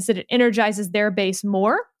arguments that it energizes their base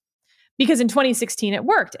more, because in 2016 it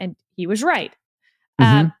worked and he was right.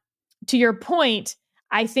 Mm-hmm. To your point,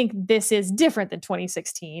 I think this is different than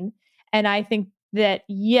 2016. And I think that,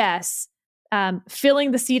 yes,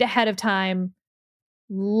 filling the seat ahead of time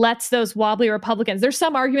lets those wobbly Republicans, there's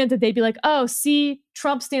some argument that they'd be like, oh, see,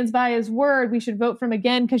 Trump stands by his word. We should vote for him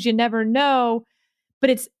again because you never know. But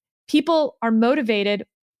it's people are motivated.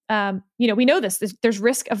 We know this. There's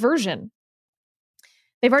risk aversion.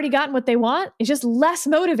 They've already gotten what they want. It's just less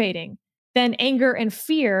motivating than anger and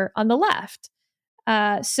fear on the left.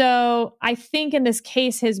 So I think in this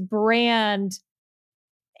case, his brand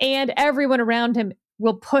and everyone around him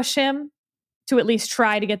will push him to at least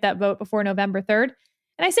try to get that vote before November 3rd.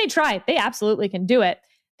 And I say try, they absolutely can do it.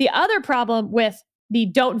 The other problem with the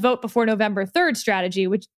don't vote before November 3rd strategy,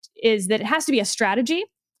 which is that it has to be a strategy.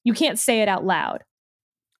 You can't say it out loud.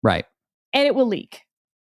 Right. And it will leak.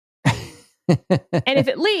 And if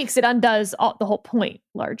it leaks, it undoes the whole point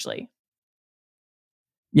largely.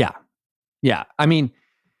 Yeah. Yeah. I mean,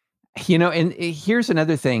 and here's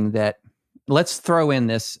another thing that let's throw in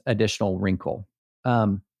this additional wrinkle.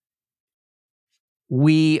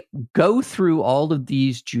 We go through all of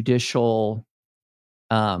these judicial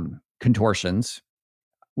contortions.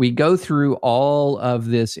 We go through all of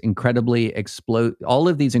these incredibly explosive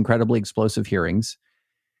hearings.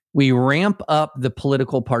 We ramp up the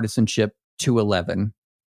political partisanship to 11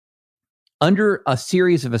 under a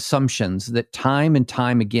series of assumptions that time and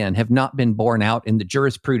time again have not been borne out in the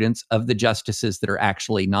jurisprudence of the justices that are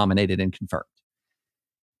actually nominated and confirmed.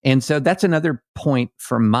 And so that's another point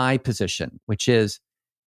from my position, which is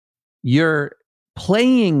you're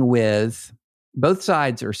playing with, both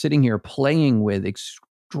sides are sitting here playing with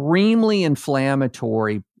extremely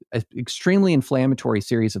inflammatory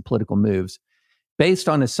series of political moves based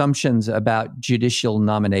on assumptions about judicial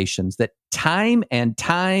nominations that time and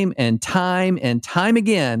time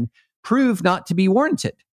again prove not to be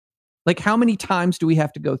warranted. Like, how many times do we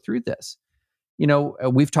have to go through this?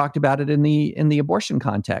 We've talked about it in the abortion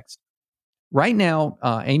context. Right now,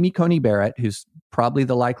 Amy Coney Barrett, who's probably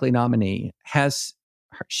the likely nominee,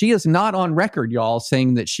 she is not on record, y'all,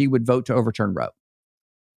 saying that she would vote to overturn Roe.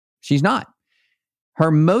 She's not. Her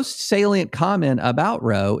most salient comment about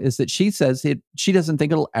Roe is that she says she doesn't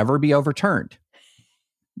think it'll ever be overturned.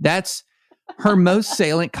 That's her most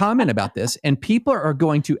salient comment about this. And people are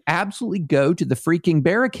going to absolutely go to the freaking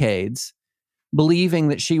barricades believing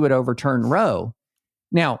that she would overturn Roe.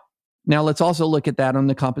 Now let's also look at that on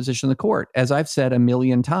the composition of the court. As I've said a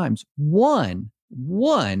million times, I'm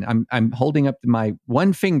holding up my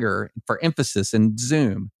one finger for emphasis in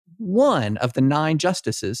Zoom. One of the 9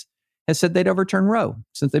 justices has said they'd overturn Roe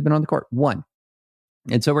since they've been on the court. One.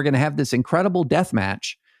 And so we're going to have this incredible death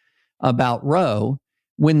match about Roe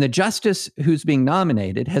when the justice who's being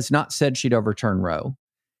nominated has not said she'd overturn Roe.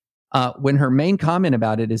 When her main comment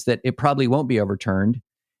about it is that it probably won't be overturned,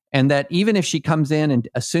 and that even if she comes in and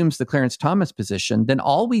assumes the Clarence Thomas position, then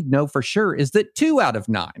all we know for sure is that 2 out of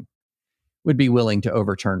 9 would be willing to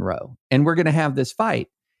overturn Roe. And we're going to have this fight.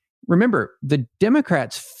 Remember, the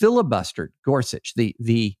Democrats filibustered Gorsuch.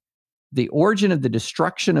 The origin of the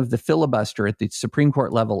destruction of the filibuster at the Supreme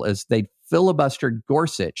Court level is they filibustered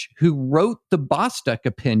Gorsuch, who wrote the Bostock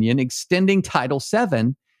opinion extending Title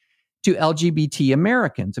VII to LGBT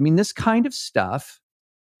Americans. I mean, this kind of stuff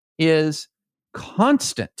is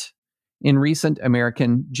constant in recent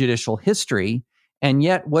American judicial history. And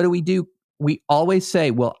yet, what do? We always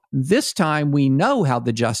say, well, this time we know how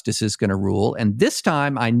the justice is going to rule. And this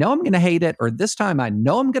time I know I'm going to hate it, or this time I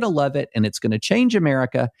know I'm going to love it, and it's going to change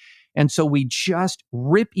America. And so we just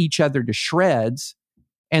rip each other to shreds.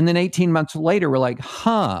 And then 18 months later, we're like,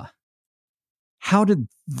 how did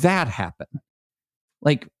that happen?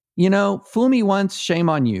 Like, fool me once, shame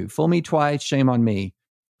on you. Fool me twice, shame on me.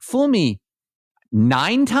 Fool me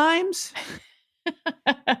 9 times?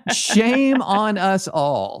 Shame on us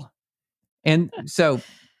all. And so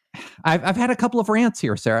I've had a couple of rants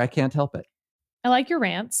here, Sarah. I can't help it. I like your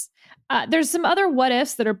rants. There's some other what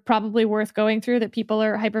ifs that are probably worth going through that people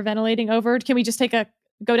are hyperventilating over. Can we just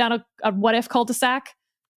go down a what if cul-de-sac?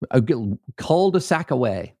 A cul-de-sac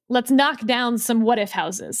away. Let's knock down some what if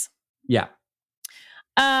houses. Yeah.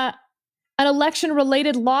 An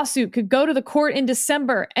election-related lawsuit could go to the court in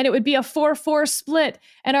December, and it would be a 4-4 split,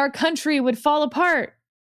 and our country would fall apart.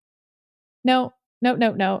 No.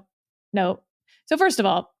 So first of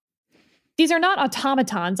all, these are not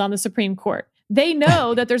automatons on the Supreme Court. They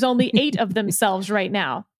know that there's only 8 of themselves right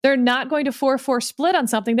now. They're not going to 4-4 split on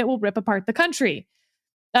something that will rip apart the country.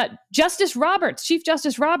 Chief Justice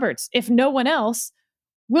Roberts, if no one else,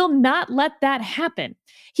 will not let that happen.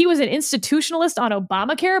 He was an institutionalist on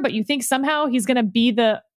Obamacare, but you think somehow he's going to be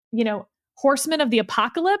the, horseman of the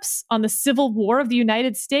apocalypse on the Civil War of the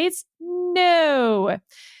United States? No.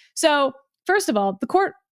 So first of all, the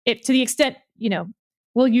court, to the extent,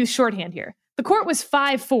 we'll use shorthand here. The court was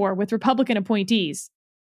 5-4 with Republican appointees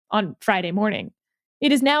on Friday morning.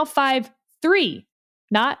 It is now 5-3,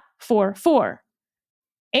 not 4-4.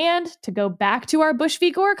 And to go back to our Bush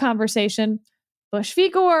v. Gore conversation, Bush v.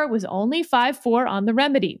 Gore was only 5-4 on the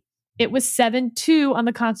remedy. It was 7-2 on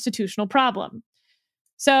the constitutional problem.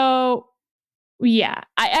 So, yeah,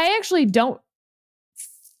 I actually don't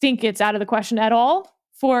think it's out of the question at all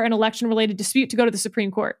for an election-related dispute to go to the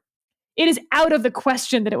Supreme Court. It is out of the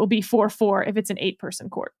question that it will be 4-4 if it's an 8-person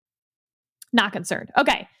court. Not concerned.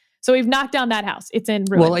 Okay. So we've knocked down that house. It's in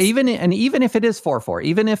ruins. Well, even if it is 4-4,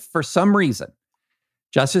 even if for some reason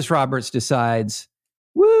Justice Roberts decides,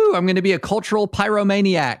 woo, I'm going to be a cultural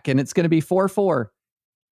pyromaniac and it's going to be 4-4.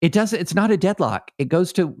 It's not a deadlock. It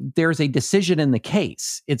goes to, there's a decision in the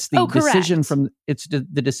case. It's the decision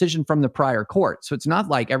the decision from the prior court. So it's not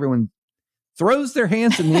like everyone throws their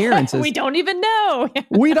hands in the air and says, we don't even know.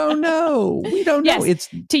 We don't know. Yes, It's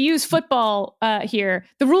to use football here.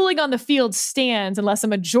 The ruling on the field stands unless a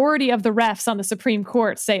majority of the refs on the Supreme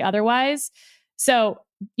Court say otherwise. So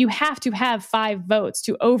you have to have 5 votes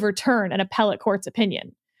to overturn an appellate court's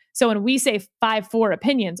opinion. So when we say 5-4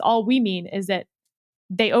 opinions, all we mean is that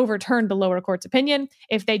they overturned the lower court's opinion.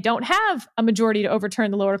 If they don't have a majority to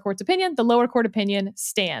overturn the lower court's opinion, the lower court opinion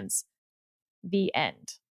stands. The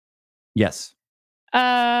end. Yes.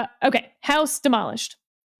 Okay. House demolished.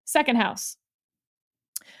 Second house.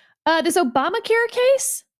 This Obamacare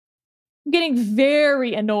case, I'm getting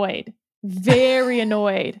very annoyed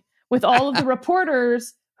with all of the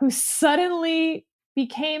reporters who suddenly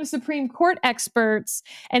became Supreme Court experts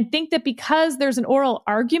and think that because there's an oral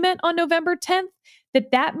argument on November 10th,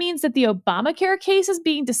 that means that the Obamacare case is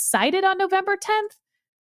being decided on November 10th.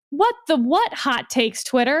 What hot takes,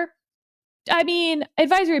 Twitter? I mean,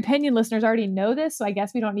 advisory opinion listeners already know this, so I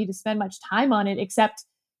guess we don't need to spend much time on it, except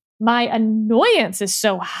my annoyance is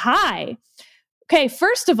so high. Okay,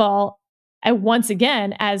 first of all, once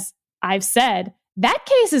again, as I've said, that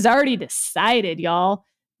case is already decided, y'all.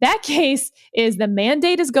 That case is the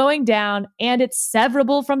mandate is going down and it's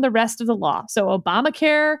severable from the rest of the law. So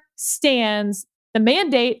Obamacare stands. The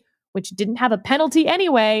mandate, which didn't have a penalty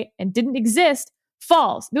anyway and didn't exist,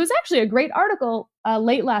 falls. There was actually a great article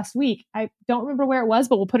late last week. I don't remember where it was,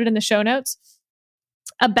 but we'll put it in the show notes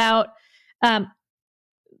about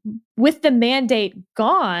with the mandate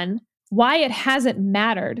gone, why it hasn't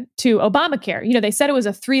mattered to Obamacare. You know, they said it was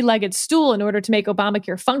a 3-legged stool in order to make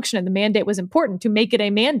Obamacare function, and the mandate was important to make it a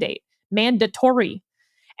mandatory.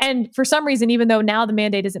 And for some reason, even though now the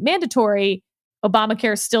mandate isn't mandatory,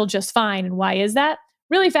 Obamacare is still just fine. And why is that?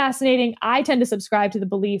 Really fascinating. I tend to subscribe to the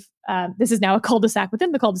belief, this is now a cul-de-sac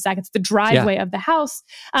within the cul-de-sac. It's the driveway of the house.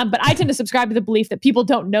 But I tend to subscribe to the belief that people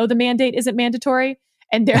don't know the mandate isn't mandatory,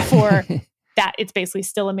 and therefore that it's basically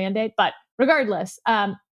still a mandate. But regardless,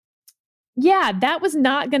 that was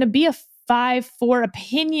not going to be a 5-4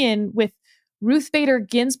 opinion with Ruth Bader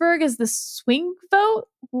Ginsburg as the swing vote.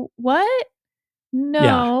 What? No.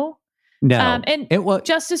 Yeah. No. And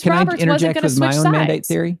Justice Roberts wasn't going to switch sides. My own mandate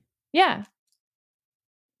theory? Yeah.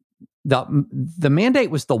 The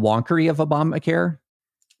mandate was the wonkery of Obamacare.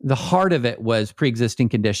 The heart of it was pre-existing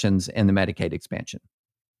conditions and the Medicaid expansion.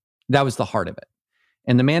 That was the heart of it.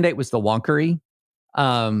 And the mandate was the wonkery.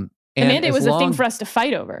 The mandate was the thing for us to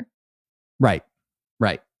fight over. Right.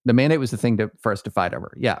 The mandate was the thing for us to fight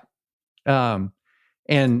over. Yeah.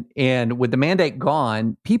 And with the mandate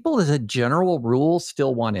gone, people as a general rule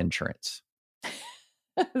still want insurance.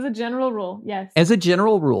 As a general rule, yes. As a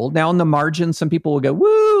general rule. Now, on the margin, some people will go,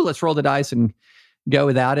 woo, let's roll the dice and go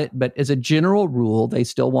without it. But as a general rule, they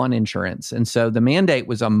still want insurance. And so the mandate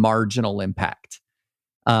was a marginal impact.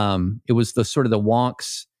 It was the sort of the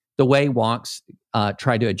way wonks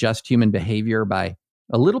try to adjust human behavior by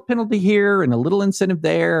a little penalty here and a little incentive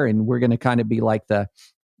there. And we're going to kind of be like the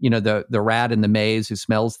rat in the maze who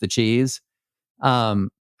smells the cheese.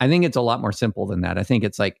 I think it's a lot more simple than that. I think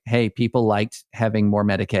it's like, hey, people liked having more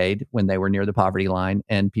Medicaid when they were near the poverty line,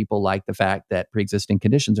 and people like the fact that pre-existing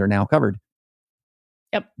conditions are now covered.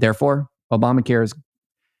 Yep. Therefore, Obamacare is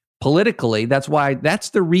politically, that's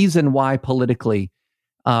the reason why politically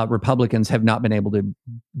Republicans have not been able to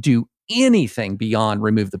do anything beyond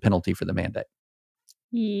remove the penalty for the mandate.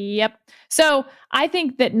 Yep. So I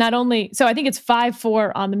think that I think it's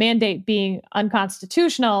 5-4 on the mandate being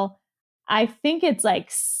unconstitutional. I think it's like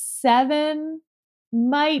 7,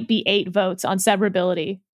 might be 8 votes on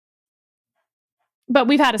severability. But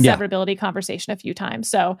we've had a severability conversation a few times.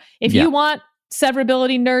 So if you want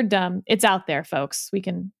severability nerddom, it's out there, folks. You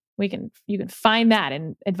can find that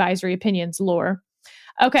in advisory opinions lore.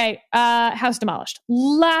 Okay, house demolished.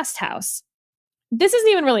 Last house. This isn't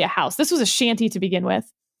even really a house. This was a shanty to begin with.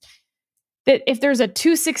 That if there's a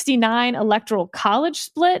 269 electoral college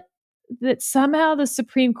split, that somehow the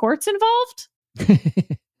Supreme Court's involved?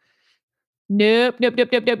 Nope.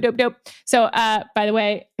 So, by the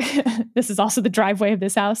way, this is also the driveway of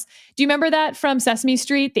this house. Do you remember that from Sesame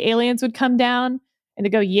Street? The aliens would come down and they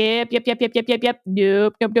go, yep.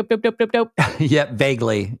 Nope. Yep,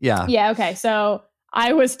 vaguely. Yeah. Yeah, okay. So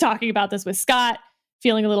I was talking about this with Scott.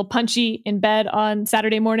 feeling a little punchy in bed on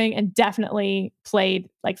Saturday morning and definitely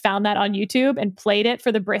found that on YouTube and played it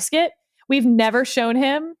for the brisket. We've never shown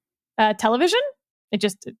him television.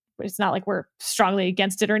 It's not like we're strongly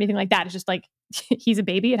against it or anything like that. It's just like, he's a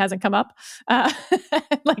baby. It hasn't come up.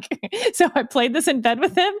 So I played this in bed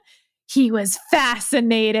with him. He was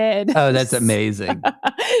fascinated. Oh, that's amazing.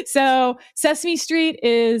 So Sesame Street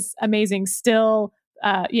is amazing still,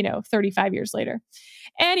 35 years later.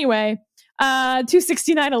 Anyway,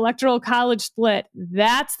 269 Electoral College split.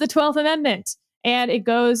 That's the 12th Amendment. And it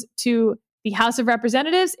goes to the House of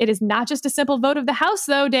Representatives. It is not just a simple vote of the House,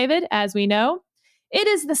 though, David, as we know. It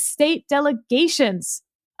is the state delegations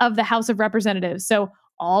of the House of Representatives. So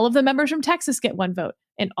all of the members from Texas get one vote,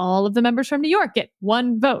 and all of the members from New York get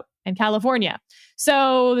one vote, and California.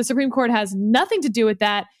 So the Supreme Court has nothing to do with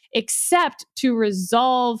that except to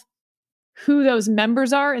resolve who those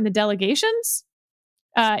members are in the delegations.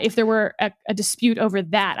 If there were a dispute over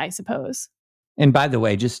that, I suppose. And by the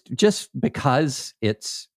way, just because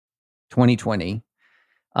it's 2020,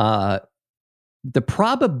 the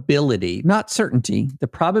probability, not certainty, the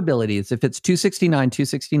probability is if it's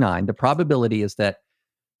 269, the probability is that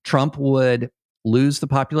Trump would lose the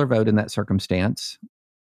popular vote in that circumstance,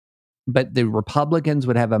 but the Republicans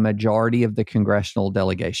would have a majority of the congressional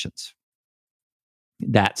delegations.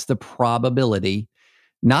 That's the probability,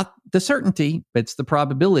 not the certainty, but it's the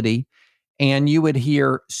probability. And you would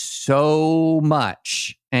hear so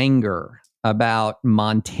much anger about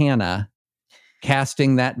Montana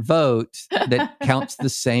casting that vote that counts the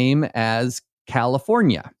same as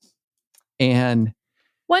California. And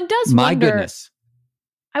one does my wonder, goodness.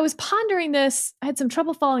 I was pondering this. I had some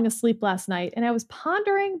trouble falling asleep last night, and I was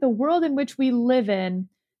pondering the world in which we live in,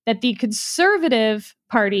 that the Conservative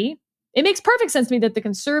Party, it makes perfect sense to me that the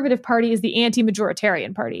Conservative Party is the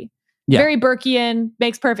anti-majoritarian party. Yeah. Very Burkean,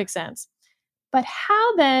 makes perfect sense. But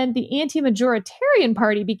how then the anti-majoritarian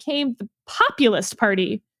party became the populist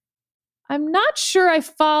party? I'm not sure I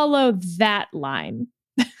follow that line.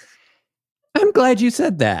 I'm glad you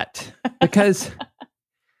said that, because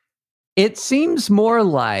it seems more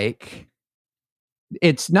like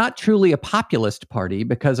it's not truly a populist party,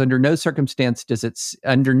 because under no circumstance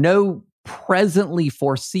under no presently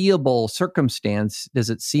foreseeable circumstance does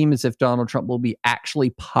it seem as if Donald Trump will be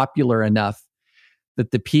actually popular enough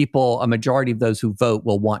that the people, a majority of those who vote,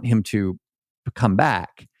 will want him to come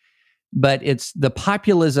back. But it's the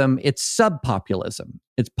populism, it's subpopulism.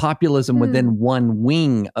 It's populism within one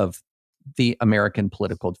wing of the American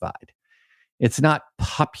political divide. It's not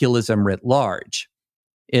populism writ large.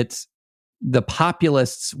 It's the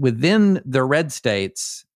populists within the red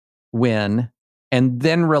states win and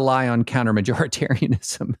then rely on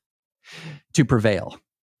counter-majoritarianism to prevail.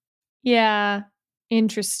 Yeah,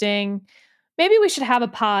 interesting. Maybe we should have a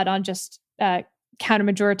pod on just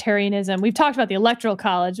counter-majoritarianism. We've talked about the Electoral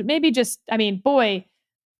College. Maybe boy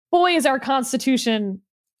is our Constitution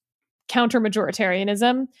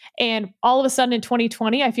counter-majoritarianism. And all of a sudden in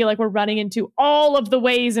 2020, I feel like we're running into all of the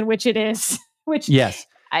ways in which it is, which yes,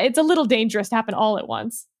 it's a little dangerous to happen all at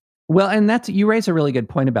once. Well, and you raise a really good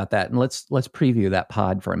point about that. And let's preview that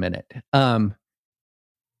pod for a minute.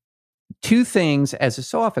 Two things, as is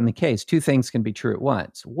so often the case, two things can be true at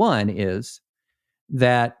once. One is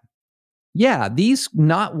that,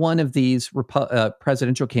 not one of these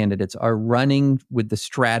presidential candidates are running with the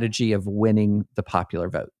strategy of winning the popular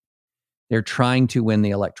vote. They're trying to win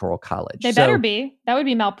the Electoral College. They better be. That would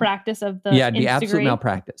be malpractice of the it'd be absolute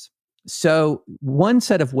malpractice. So one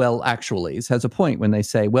set of well-actuallys has a point when they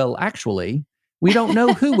say, well, actually, we don't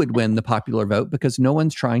know who would win the popular vote because no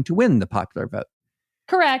one's trying to win the popular vote.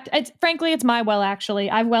 Correct. Frankly, it's my well-actually.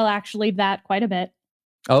 I've well-actually'd that quite a bit.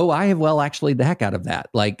 Oh, I have well-actually'd the heck out of that.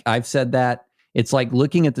 Like I've said that. It's like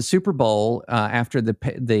looking at the Super Bowl after the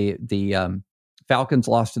Falcons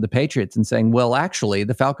lost to the Patriots and saying, well, actually,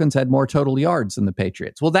 the Falcons had more total yards than the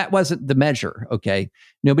Patriots. Well, that wasn't the measure, okay?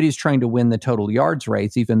 Nobody's trying to win the total yards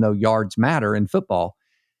race, even though yards matter in football.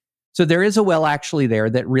 So there is a well-actually there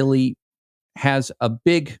that really has a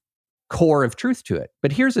big core of truth to it.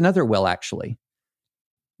 But here's another well-actually.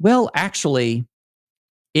 Well, actually,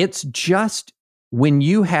 it's just when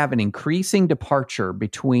you have an increasing departure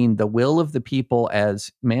between the will of the people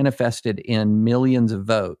as manifested in millions of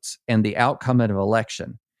votes and the outcome of an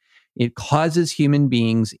election, it causes human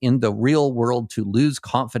beings in the real world to lose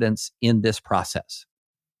confidence in this process.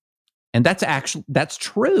 And that's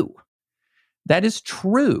true. That is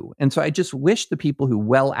true. And so I just wish the people who,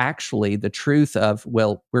 the truth of,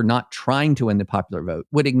 we're not trying to win the popular vote,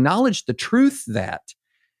 would acknowledge the truth that,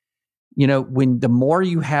 when the more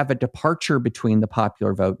you have a departure between the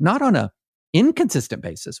popular vote, not on a inconsistent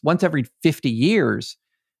basis, once every 50 years,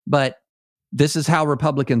 but this is how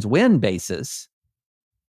Republicans win basis,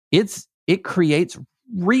 it creates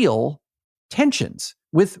real tensions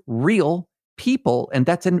with real people, and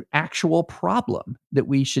that's an actual problem that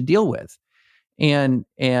we should deal with. And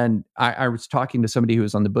I was talking to somebody who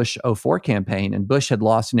was on the Bush 04 campaign, and Bush had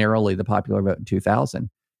lost narrowly the popular vote in 2000.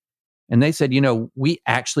 And they said, we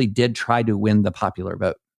actually did try to win the popular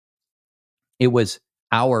vote. It was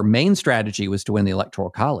our main strategy was to win the Electoral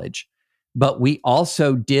College, but we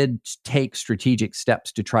also did take strategic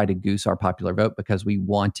steps to try to goose our popular vote because we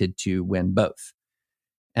wanted to win both.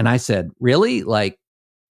 And I said, really?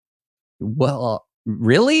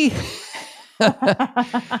 Really?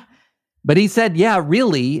 But he said, yeah,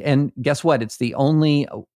 really. And guess what? It's the only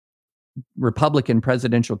Republican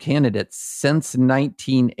presidential candidate since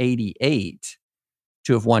 1988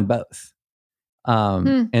 to have won both.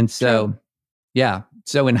 And so, true. Yeah.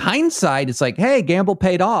 So in hindsight, it's like, hey, gamble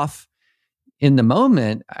paid off. In the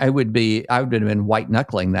moment, I would have been white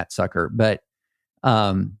knuckling that sucker. But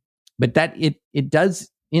that it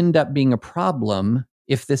does end up being a problem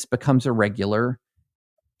if this becomes a regular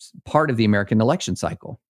part of the American election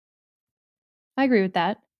cycle. I agree with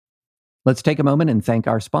that. Let's take a moment and thank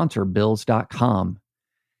our sponsor, Bills.com.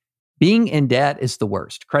 Being in debt is the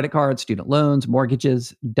worst. Credit cards, student loans,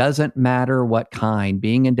 mortgages, doesn't matter what kind.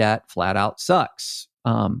 Being in debt flat out sucks.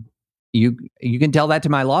 You can tell that to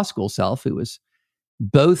my law school self, who was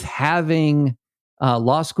both having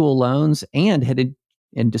law school loans and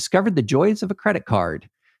discovered the joys of a credit card.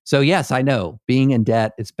 So yes, I know being in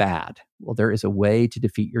debt is bad. Well, there is a way to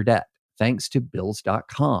defeat your debt, thanks to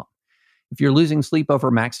Bills.com. If you're losing sleep over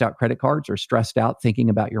maxed out credit cards or stressed out thinking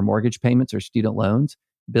about your mortgage payments or student loans,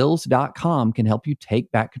 Bills.com can help you take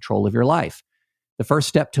back control of your life. The first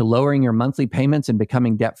step to lowering your monthly payments and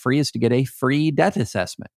becoming debt-free is to get a free debt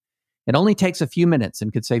assessment. It only takes a few minutes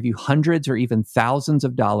and could save you hundreds or even thousands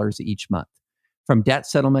of dollars each month. From debt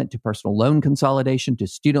settlement to personal loan consolidation to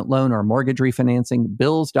student loan or mortgage refinancing,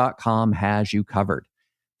 Bills.com has you covered.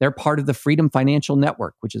 They're part of the Freedom Financial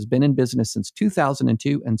Network, which has been in business since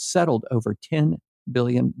 2002 and settled over $10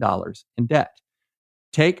 billion in debt.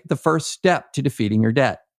 Take the first step to defeating your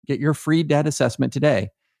debt. Get your free debt assessment today.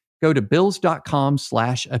 Go to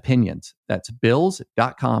bills.com/opinions. That's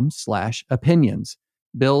bills.com/opinions.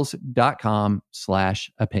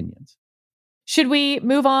 Bills.com/opinions. Should we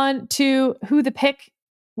move on to who the pick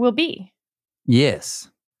will be? Yes.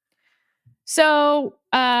 So,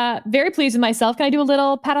 very pleased with myself. Can I do a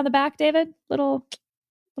little pat on the back, David? Little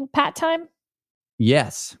pat time?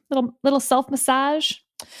 Yes. Little self-massage.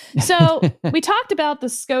 So we talked about the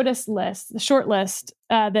SCOTUS list, the short list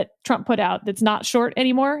that Trump put out that's not short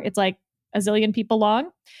anymore. It's like a zillion people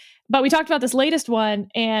long. But we talked about this latest one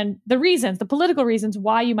and the political reasons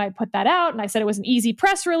why you might put that out. And I said it was an easy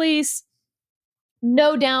press release,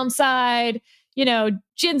 no downside,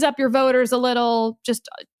 gins up your voters a little, just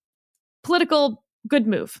political good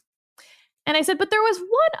move. And I said, but there was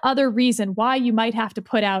one other reason why you might have to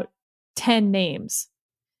put out 10 names.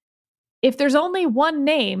 If there's only one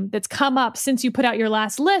name that's come up since you put out your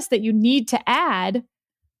last list that you need to add,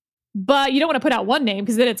 but you don't want to put out one name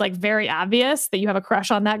because then it's like very obvious that you have a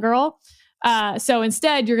crush on that girl. So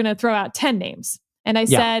instead, you're going to throw out 10 names. And I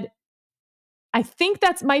said, I think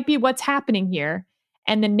that might be what's happening here.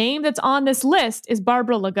 And the name that's on this list is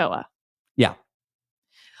Barbara Lagoa. Yeah.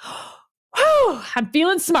 I'm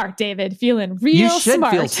feeling smart, David. Feeling real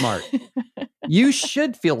smart. You should feel smart. You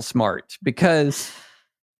should feel smart because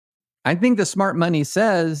I think the smart money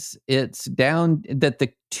says it's down that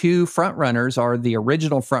the two front runners are the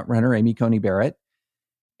original front runner, Amy Coney Barrett,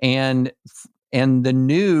 and the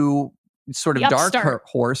new sort of dark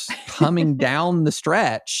horse coming down the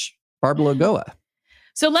stretch, Barbara Lagoa.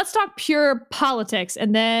 So let's talk pure politics,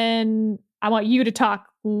 and then I want you to talk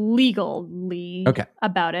legally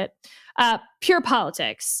about it. Pure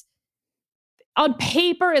politics. On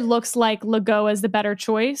paper, it looks like Lagoa is the better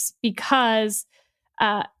choice because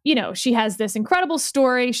she has this incredible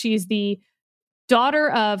story. She's the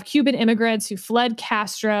daughter of Cuban immigrants who fled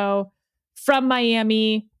Castro from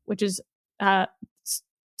Miami, which is,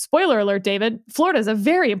 spoiler alert, David, Florida is a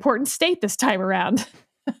very important state this time around.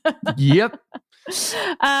 Yep.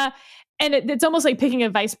 And it's almost like picking a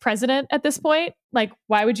vice president at this point. Like,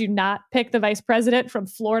 why would you not pick the vice president from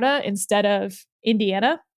Florida instead of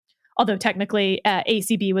Indiana? Although technically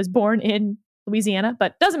ACB was born in Louisiana,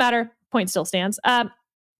 but doesn't matter. Point still stands.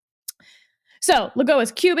 So Lagoa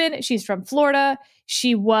is Cuban. She's from Florida.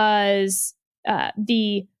 She was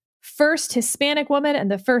the first Hispanic woman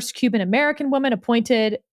and the first Cuban American woman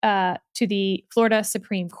appointed to the Florida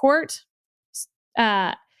Supreme Court.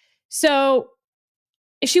 So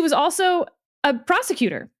she was also a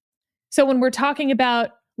prosecutor. So when we're talking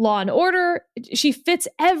about law and order, she fits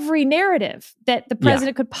every narrative that the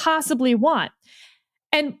president could possibly want.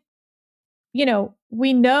 And,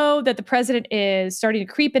 we know that the president is starting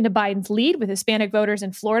to creep into Biden's lead with Hispanic voters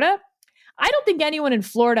in Florida. I don't think anyone in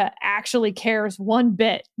Florida actually cares one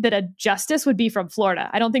bit that a justice would be from Florida.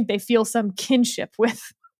 I don't think they feel some kinship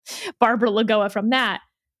with Barbara Lagoa from that.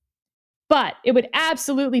 But it would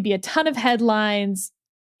absolutely be a ton of headlines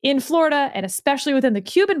in Florida, and especially within the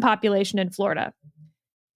Cuban population in Florida,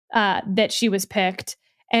 that she was picked.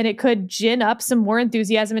 And it could gin up some more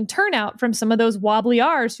enthusiasm and turnout from some of those wobbly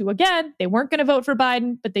R's who, again, they weren't going to vote for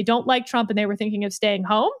Biden, but they don't like Trump and they were thinking of staying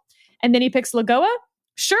home. And then he picks Lagoa.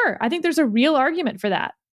 Sure, I think there's a real argument for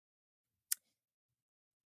that.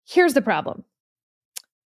 Here's the problem.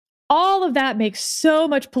 All of that makes so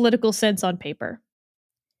much political sense on paper.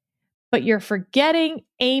 But you're forgetting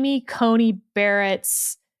Amy Coney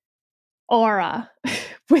Barrett's aura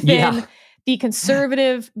within the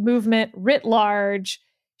conservative movement writ large.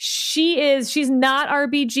 She's not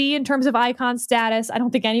RBG in terms of icon status. I don't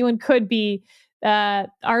think anyone could be.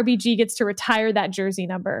 RBG gets to retire that jersey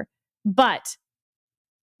number. But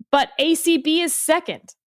ACB is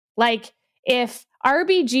second. Like, if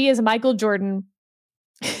RBG is Michael Jordan,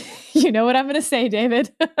 you know what I'm going to say,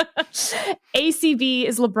 David. ACB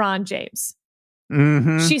is LeBron James.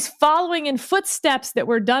 Mm-hmm. She's following in footsteps that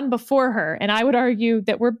were done before her, and I would argue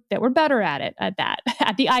that we're better at it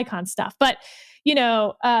at the icon stuff. But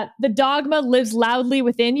the dogma lives loudly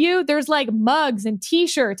within you. There's like mugs and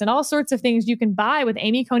T-shirts and all sorts of things you can buy with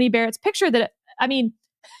Amy Coney Barrett's picture. There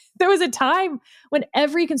was a time when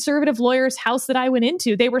every conservative lawyer's house that I went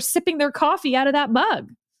into, they were sipping their coffee out of that mug.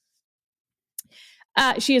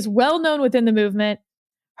 She is well known within the movement.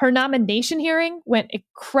 Her nomination hearing went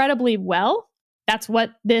incredibly well. That's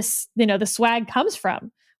what this, the swag comes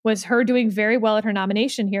from, was her doing very well at her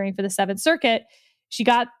nomination hearing for the Seventh Circuit. She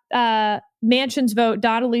got Manchin's vote,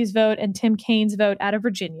 Donnelly's vote, and Tim Kaine's vote out of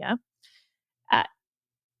Virginia.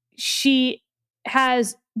 She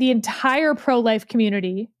has the entire pro-life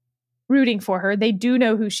community rooting for her. They do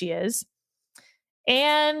know who she is.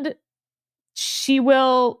 And she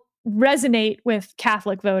will resonate with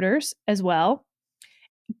Catholic voters as well.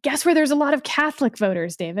 Guess where there's a lot of Catholic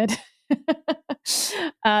voters, David?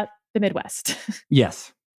 The Midwest.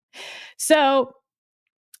 Yes. So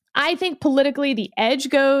I think politically the edge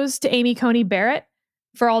goes to Amy Coney Barrett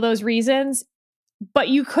for all those reasons, but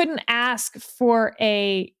you couldn't ask for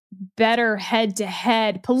a better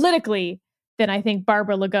head-to-head politically than I think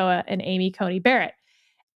Barbara Lagoa and Amy Coney Barrett.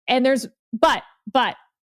 And but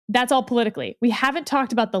that's all politically. We haven't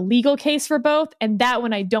talked about the legal case for both, and that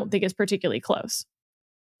one I don't think is particularly close.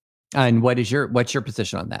 And what's your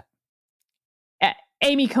position on that?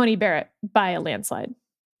 Amy Coney Barrett by a landslide.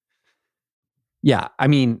 Yeah,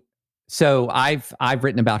 so I've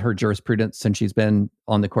written about her jurisprudence since she's been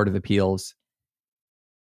on the Court of Appeals.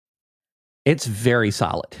 It's very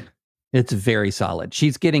solid. It's very solid.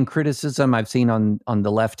 She's getting criticism I've seen on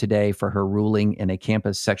the left today for her ruling in a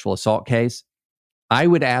campus sexual assault case. I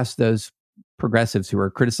would ask those progressives who are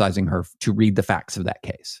criticizing her to read the facts of that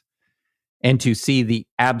case and to see the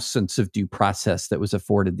absence of due process that was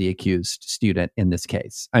afforded the accused student in this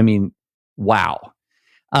case. Wow.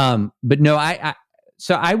 But no,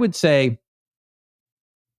 so I would say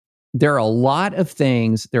there are a lot of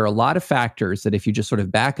things, there are a lot of factors that if you just sort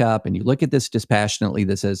of back up and you look at this dispassionately,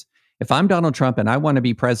 that says, if I'm Donald Trump and I want to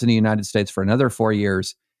be president of the United States for another 4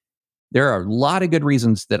 years, there are a lot of good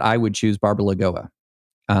reasons that I would choose Barbara Lagoa.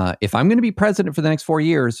 If I'm going to be president for the next 4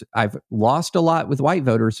 years, I've lost a lot with white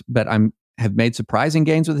voters, but have made surprising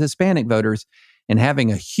gains with Hispanic voters, and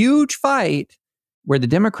having a huge fight where the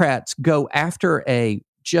Democrats go after a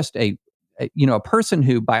person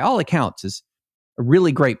who, by all accounts, is a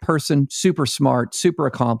really great person, super smart, super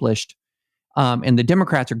accomplished. And the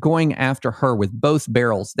Democrats are going after her with both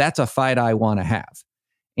barrels. That's a fight I want to have.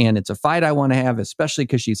 And it's a fight I want to have, especially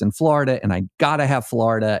because she's in Florida and I got to have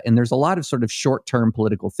Florida. And there's a lot of sort of short-term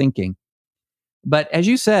political thinking. But as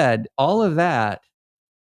you said, all of that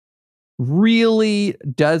really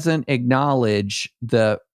doesn't acknowledge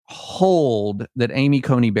the hold that Amy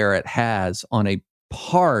Coney Barrett has on an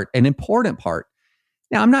important part.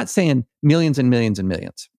 Now, I'm not saying millions and millions and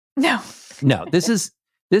millions. No, this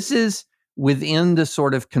is within the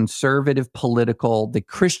sort of conservative political, the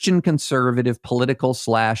Christian conservative political /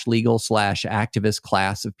 legal / activist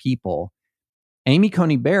class of people. Amy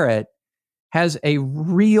Coney Barrett has a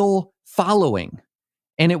real following.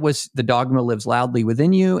 And it was the dogma lives loudly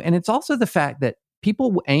within you. And it's also the fact that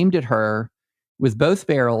people aimed at her with both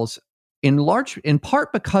barrels in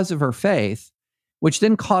part because of her faith, which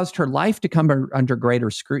then caused her life to come under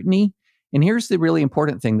greater scrutiny. And here's the really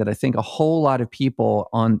important thing that I think a whole lot of people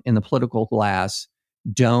in the political class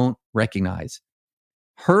don't recognize.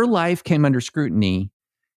 Her life came under scrutiny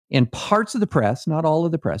in parts of the press, not all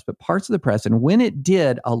of the press, but parts of the press. And when it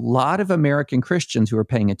did, a lot of American Christians who are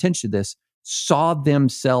paying attention to this saw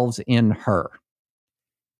themselves in her.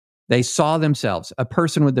 They saw themselves, a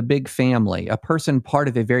person with a big family, a person part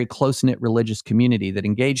of a very close-knit religious community that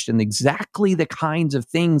engaged in exactly the kinds of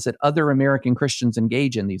things that other American Christians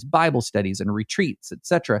engage in, these Bible studies and retreats,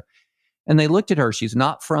 etc. And they looked at her. She's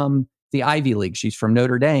not from the Ivy League. She's from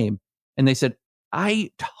Notre Dame. And they said,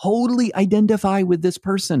 I totally identify with this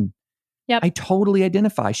person. Yep. I totally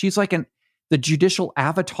identify. She's like the judicial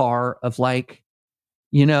avatar of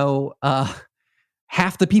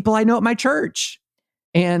half the people I know at my church.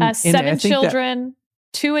 And 7 children,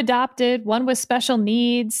 2 adopted, 1 with special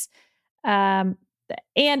needs. And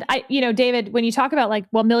David, when you talk about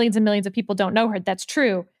millions and millions of people don't know her, that's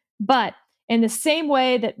true. But in the same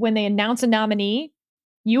way that when they announce a nominee,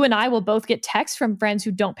 you and I will both get texts from friends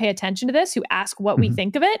who don't pay attention to this, who ask what we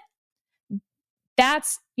think of it.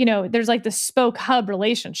 That's, there's the spoke hub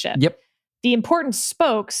relationship. Yep. The important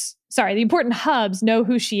hubs know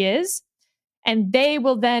who she is. And they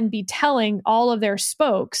will then be telling all of their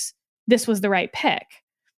spokes, this was the right pick.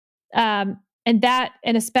 And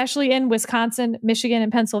especially in Wisconsin, Michigan,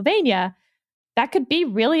 and Pennsylvania, that could be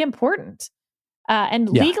really important.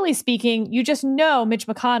 Legally speaking, you just know Mitch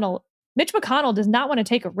McConnell does not want to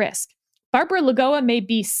take a risk. Barbara Lagoa may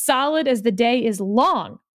be solid as the day is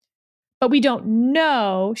long, but we don't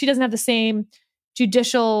know. She doesn't have the same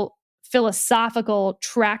judicial, philosophical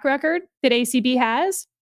track record that ACB has.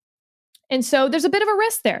 And so there's a bit of a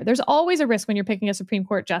risk there. There's always a risk when you're picking a Supreme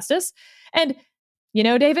Court justice. And,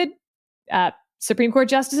 David, Supreme Court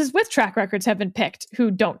justices with track records have been picked who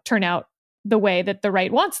don't turn out the way that the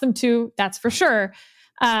right wants them to. That's for sure.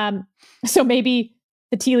 So maybe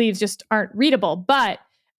the tea leaves just aren't readable. But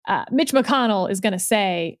Mitch McConnell is going to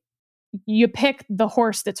say, you pick the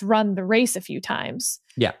horse that's run the race a few times.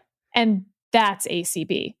 Yeah. And that's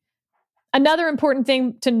ACB. Another important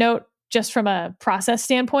thing to note just from a process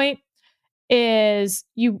standpoint is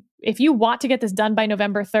if you want to get this done by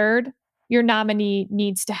November 3rd, your nominee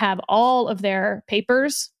needs to have all of their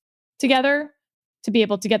papers together to be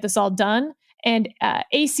able to get this all done. And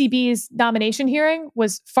ACB's nomination hearing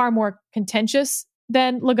was far more contentious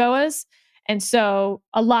than Lagoa's. And so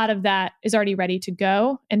a lot of that is already ready to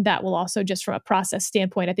go. And that will also, just from a process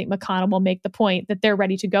standpoint, I think McConnell will make the point that they're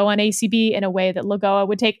ready to go on ACB in a way that Lagoa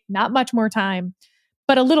would take not much more time,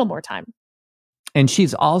 but a little more time. And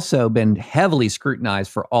she's also been heavily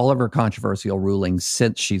scrutinized for all of her controversial rulings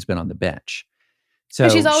since she's been on the bench. So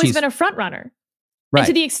she's always been a front runner. Right. And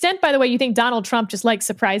to the extent, by the way, you think Donald Trump just likes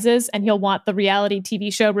surprises and he'll want the reality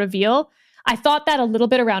TV show reveal. I thought that a little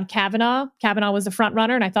bit around Kavanaugh. Kavanaugh was the front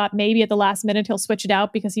runner, and I thought maybe at the last minute he'll switch it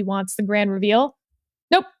out because he wants the grand reveal.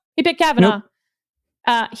 Nope, he picked Kavanaugh.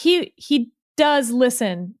 Nope. He does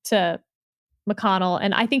listen to McConnell,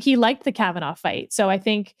 and I think he liked the Kavanaugh fight. So I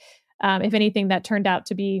think, if anything, that turned out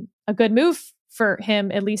to be a good move for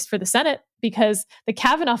him, at least for the Senate, because the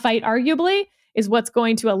Kavanaugh fight arguably is what's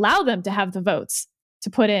going to allow them to have the votes to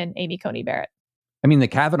put in Amy Coney Barrett. I mean, the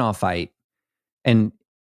Kavanaugh fight, and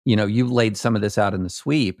you laid some of this out in the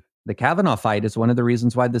sweep. The Kavanaugh fight is one of the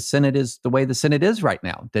reasons why the Senate is the way the Senate is right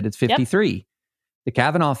now, that it's 53. Yep. The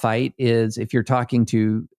Kavanaugh fight is, if you're talking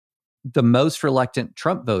to the most reluctant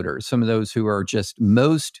Trump voters, some of those who are just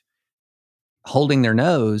most holding their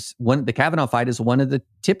nose, the Kavanaugh fight is one of the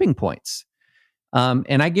tipping points.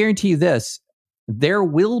 And I guarantee you this, there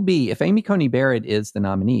will be, if Amy Coney Barrett is the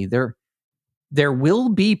nominee, there will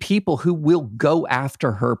be people who will go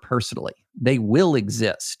after her personally. They will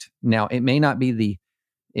exist. Now, it may not be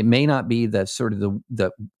the sort of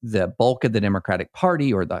the bulk of the Democratic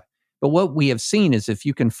Party but what we have seen is if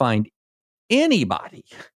you can find anybody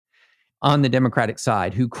on the Democratic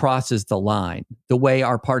side who crosses the line, the way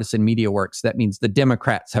our partisan media works, that means the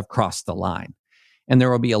Democrats have crossed the line. And there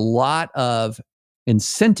will be a lot of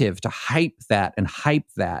incentive to hype that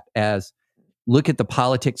as look at the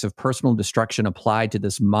politics of personal destruction applied to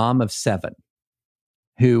this mom of 7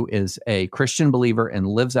 who is a Christian believer and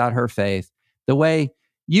lives out her faith the way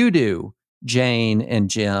you do, Jane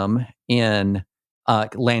and Jim, in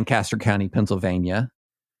Lancaster County, Pennsylvania,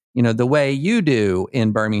 the way you do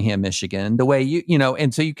in Birmingham, Michigan, the way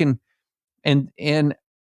and so you can, and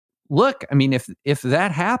look, I mean, if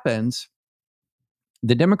that happens,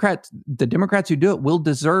 the Democrats who do it will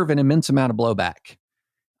deserve an immense amount of blowback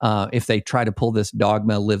if they try to pull this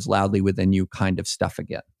dogma lives loudly within you kind of stuff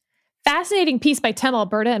again. Fascinating piece by Tem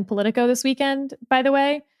Alberta and Politico this weekend, by the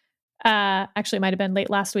way. Actually, it might have been late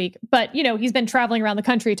last week. But, he's been traveling around the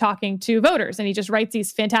country talking to voters, and he just writes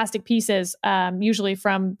these fantastic pieces, usually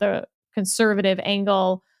from the conservative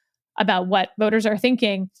angle about what voters are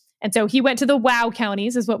thinking. And so he went to the WOW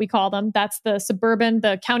counties, is what we call them. That's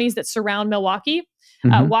the counties that surround Milwaukee,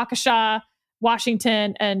 Waukesha,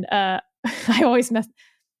 Washington, and I always mess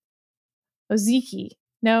Ozeki.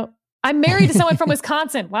 No, I'm married to someone from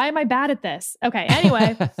Wisconsin. Why am I bad at this? Okay,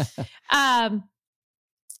 anyway.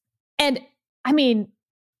 And I mean,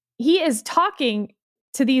 he is talking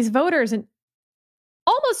to these voters, and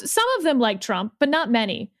almost some of them like Trump, but not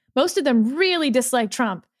many. Most of them really dislike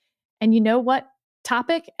Trump. And you know what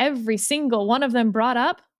topic every single one of them brought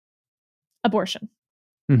up? Abortion.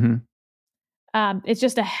 It's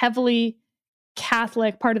just a heavily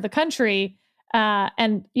Catholic part of the country.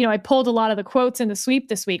 And, I pulled a lot of the quotes in the sweep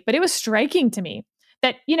this week, but it was striking to me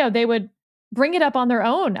that, they would bring it up on their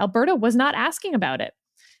own. Alberta was not asking about it.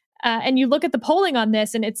 And you look at the polling on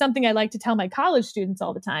this, and it's something I like to tell my college students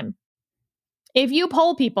all the time. If you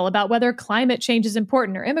poll people about whether climate change is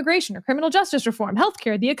important, or immigration, or criminal justice reform,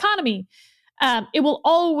 healthcare, the economy, it will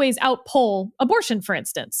always outpoll abortion, for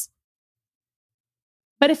instance.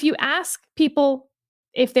 But if you ask people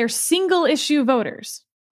if they're single issue voters,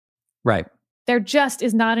 right, there just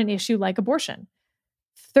is not an issue like abortion.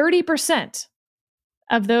 30%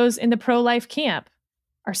 of those in the pro-life camp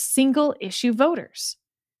are single issue voters.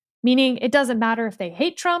 Meaning it doesn't matter if they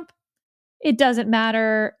hate Trump. It doesn't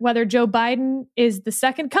matter whether Joe Biden is the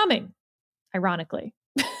second coming, ironically.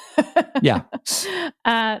 Yeah.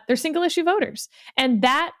 They're single issue voters. And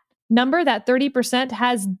that number, that 30%,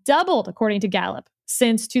 has doubled, according to Gallup,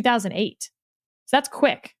 since 2008. So that's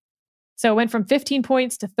quick. So it went from 15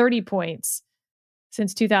 points to 30 points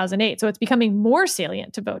since 2008. So it's becoming more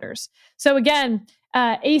salient to voters. So again,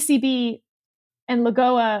 ACB and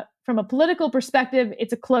Lagoa, from a political perspective,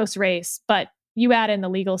 it's a close race, but you add in the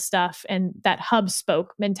legal stuff and that hub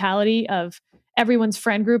spoke mentality of everyone's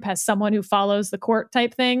friend group has someone who follows the court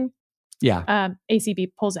type thing. Yeah.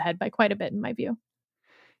 ACB pulls ahead by quite a bit, in my view.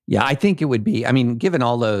 Yeah, I think it would be, given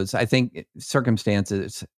all those, I think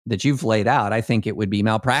circumstances that you've laid out, I think it would be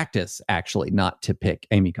malpractice, actually, not to pick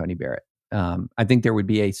Amy Coney Barrett. I think there would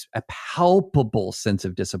be a palpable sense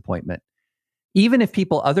of disappointment. Even if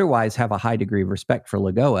people otherwise have a high degree of respect for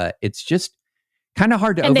Lagoa, it's just kind of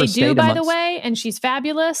hard to overstate. And they do, by the way, and she's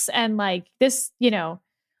fabulous. And like this,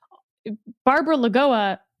 Barbara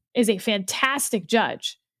Lagoa is a fantastic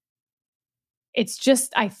judge. It's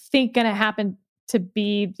just, I think, going to happen to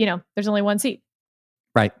be, there's only one seat.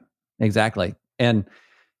 Right. Exactly. And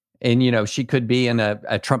she could be in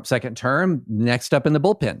a Trump second term, next up in the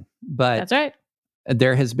bullpen. But that's right.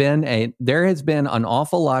 There has been an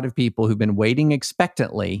awful lot of people who've been waiting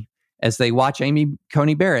expectantly as they watch Amy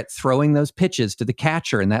Coney Barrett throwing those pitches to the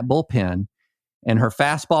catcher in that bullpen. And her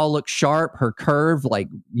fastball looks sharp. Her curve,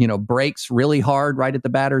 breaks really hard right at the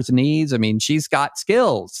batter's knees. She's got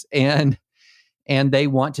skills, and they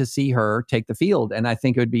want to see her take the field. And I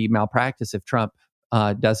think it would be malpractice if Trump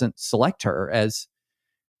doesn't select her as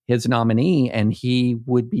his nominee, and he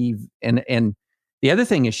would be. And the other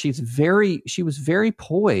thing is she was very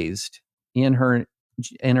poised in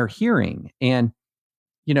her hearing. And,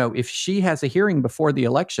 if she has a hearing before the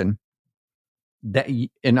election,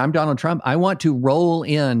 and I'm Donald Trump, I want to roll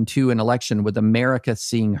into an election with America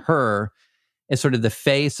seeing her as sort of the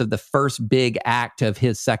face of the first big act of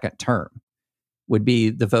his second term, would be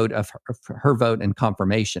the vote of her vote and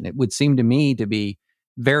confirmation. It would seem to me to be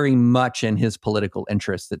very much in his political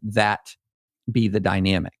interest that be the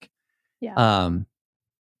dynamic. Yeah.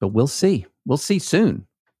 But we'll see. We'll see soon.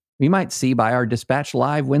 We might see by our Dispatch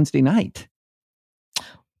Live Wednesday night.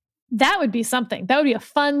 That would be something. That would be a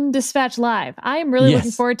fun Dispatch Live. I am really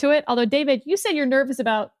looking forward to it. Although, David, you said you're nervous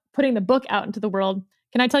about putting the book out into the world.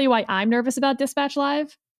 Can I tell you why I'm nervous about Dispatch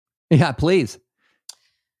Live? Yeah, please.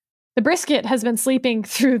 The brisket has been sleeping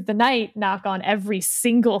through the night, knock on every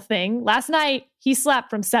single thing. Last night, he slept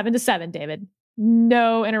from 7 to 7, David.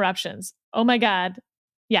 No interruptions. Oh my God.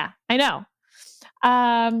 Yeah, I know.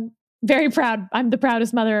 Very proud. I'm the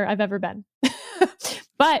proudest mother I've ever been.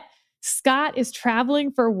 But Scott is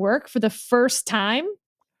traveling for work for the first time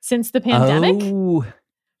since the pandemic. Oh.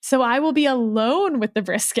 So I will be alone with the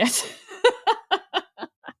brisket.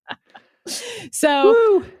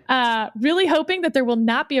 So really hoping that there will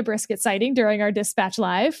not be a brisket sighting during our Dispatch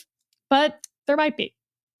Live, but there might be.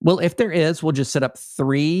 Well, if there is, we'll just set up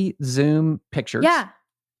 3 Zoom pictures. Yeah.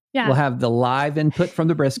 We'll have the live input from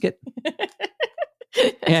the brisket.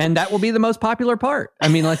 And that will be the most popular part.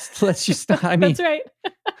 Let's just, That's right.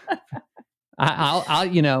 I'll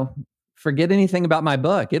forget anything about my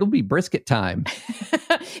book. It'll be brisket time.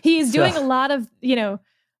 He's doing a lot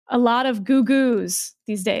of goo-goos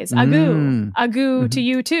these days. Agoo to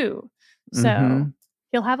you too. So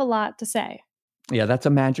he'll have a lot to say. Yeah, that's a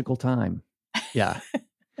magical time. Yeah.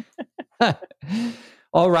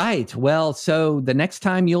 All right. Well, so the next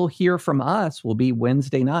time you'll hear from us will be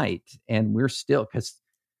Wednesday night. And we're still, because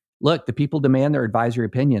look, the people demand their advisory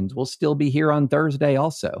opinions. We'll still be here on Thursday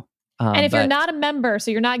also. And if you're not a member, so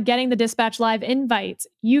you're not getting the Dispatch Live invites,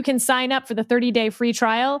 you can sign up for the 30-day free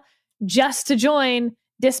trial just to join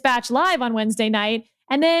Dispatch Live on Wednesday night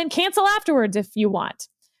and then cancel afterwards if you want.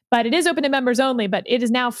 But it is open to members only, but it is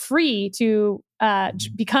now free to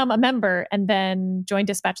become a member and then join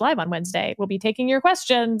Dispatch Live on Wednesday. We'll be taking your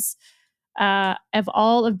questions of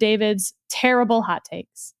all of David's terrible hot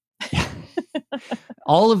takes.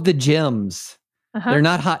 All of the gems. They're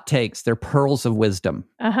not hot takes. They're pearls of wisdom.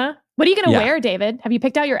 What are you going to wear, David? Have you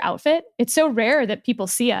picked out your outfit? It's so rare that people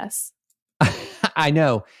see us. I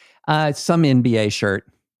know. Some NBA shirt.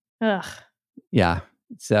 Ugh. Yeah.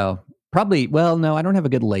 So probably, well, no, I don't have a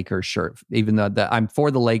good Lakers shirt, even though I'm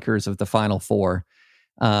for the Lakers of the Final Four.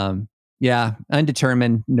 Yeah,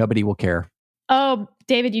 undetermined. Nobody will care. Oh,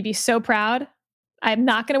 David, you'd be so proud. I'm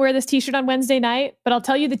not going to wear this t-shirt on Wednesday night, but I'll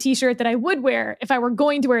tell you the t-shirt that I would wear if I were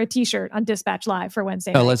going to wear a t-shirt on Dispatch Live for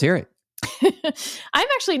Wednesday night. Oh, let's hear it. I'm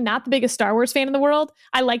actually not the biggest Star Wars fan in the world.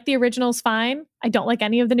 I like the originals fine. I don't like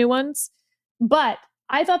any of the new ones. But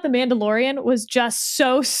I thought The Mandalorian was just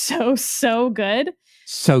so good.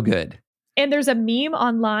 So good. And there's a meme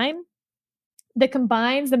online that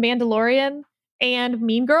combines The Mandalorian and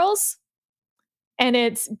Mean Girls. And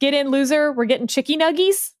it's, get in, loser, we're getting chicky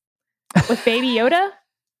nuggies with Baby Yoda.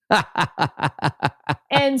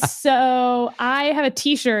 And so I have a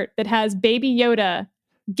t-shirt that has Baby Yoda,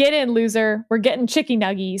 get in, loser, we're getting chicky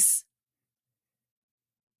nuggies.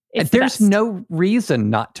 There's no reason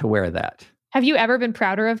not to wear that. Have you ever been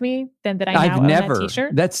prouder of me than that I now own that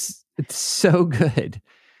t-shirt? It's so good.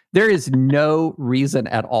 There is no reason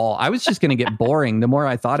at all. I was just going to get boring. The more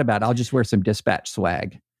I thought about it, I'll just wear some Dispatch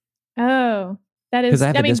swag. Oh, that is... Because I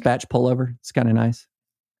have a Dispatch pullover. It's kind of nice.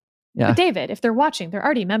 Yeah. But David, if they're watching, they're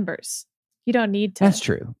already members. You don't need to... That's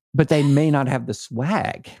true. But they may not have the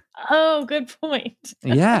swag. Oh, good point.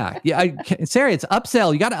 Yeah. Sarah, it's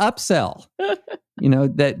upsell. You got to upsell. You know,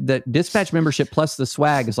 that Dispatch membership plus the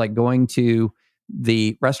swag is like going to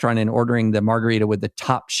the restaurant and ordering the margarita with the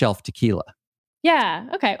top shelf tequila. Yeah.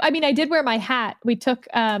 Okay. I mean, I did wear my hat. We took,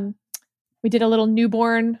 we did a little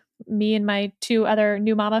newborn, me and my two other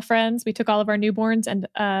new mama friends. We took all of our newborns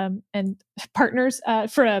and partners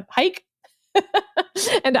for a hike.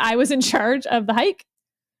 And I was in charge of the hike.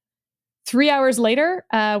 3 hours later,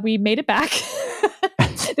 we made it back.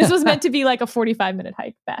 This was meant to be like a 45-minute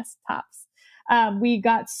hike, best tops. We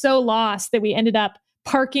got so lost that we ended up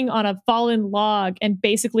parking on a fallen log and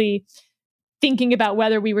basically thinking about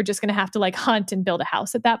whether we were just going to have to like hunt and build a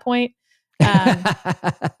house at that point.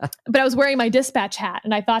 But I was wearing my Dispatch hat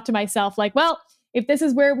and I thought to myself, like, well, if this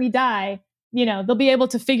is where we die, you know, they'll be able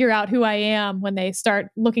to figure out who I am when they start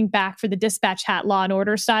looking back for the Dispatch hat Law and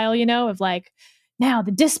Order style, you know, of like, now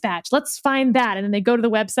the Dispatch, let's find that. And then they go to the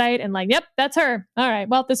website and like, yep, that's her. All right,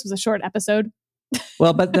 well, this was a short episode.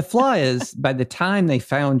 Well, but the flaw is by the time they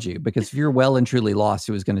found you, because if you're well and truly lost,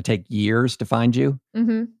 it was going to take years to find you.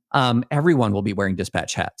 Mm-hmm. Everyone will be wearing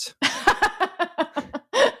Dispatch hats.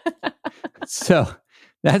 So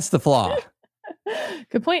that's the flaw.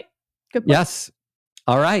 Good point. Good point. Yes.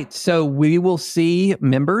 All right. So we will see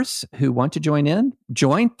members who want to join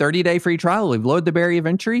 30-day free trial. We've loaded the barrier of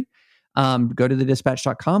entry. Go to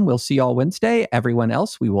thedispatch.com. We'll see you all Wednesday. Everyone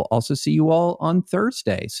else, we will also see you all on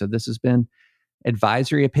Thursday. So this has been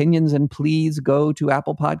Advisory Opinions, and please go to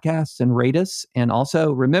Apple Podcasts and rate us. And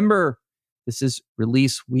also remember, this is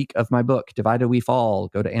release week of my book, Divided We Fall.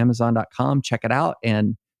 Go to Amazon.com, check it out,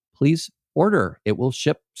 and please order. It will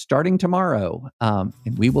ship starting tomorrow. And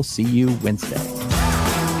we will see you Wednesday.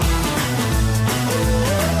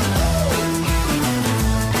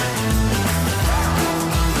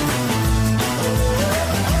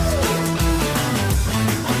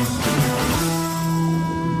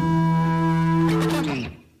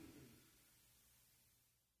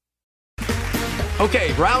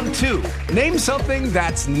 Okay, round two. Name something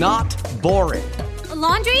that's not boring. A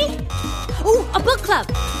laundry? Ooh, a book club.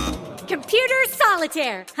 Computer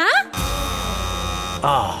solitaire, huh?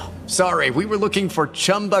 Ah, oh, sorry, we were looking for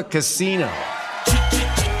Chumba Casino.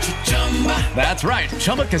 That's right,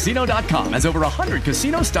 ChumbaCasino.com has over 100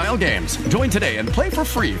 casino-style games. Join today and play for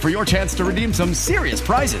free for your chance to redeem some serious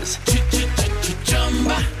prizes.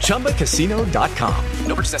 ChumbaCasino.com.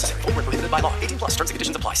 No purchase necessary. Void where prohibited by law. 18+ terms and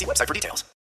conditions apply. See website for details.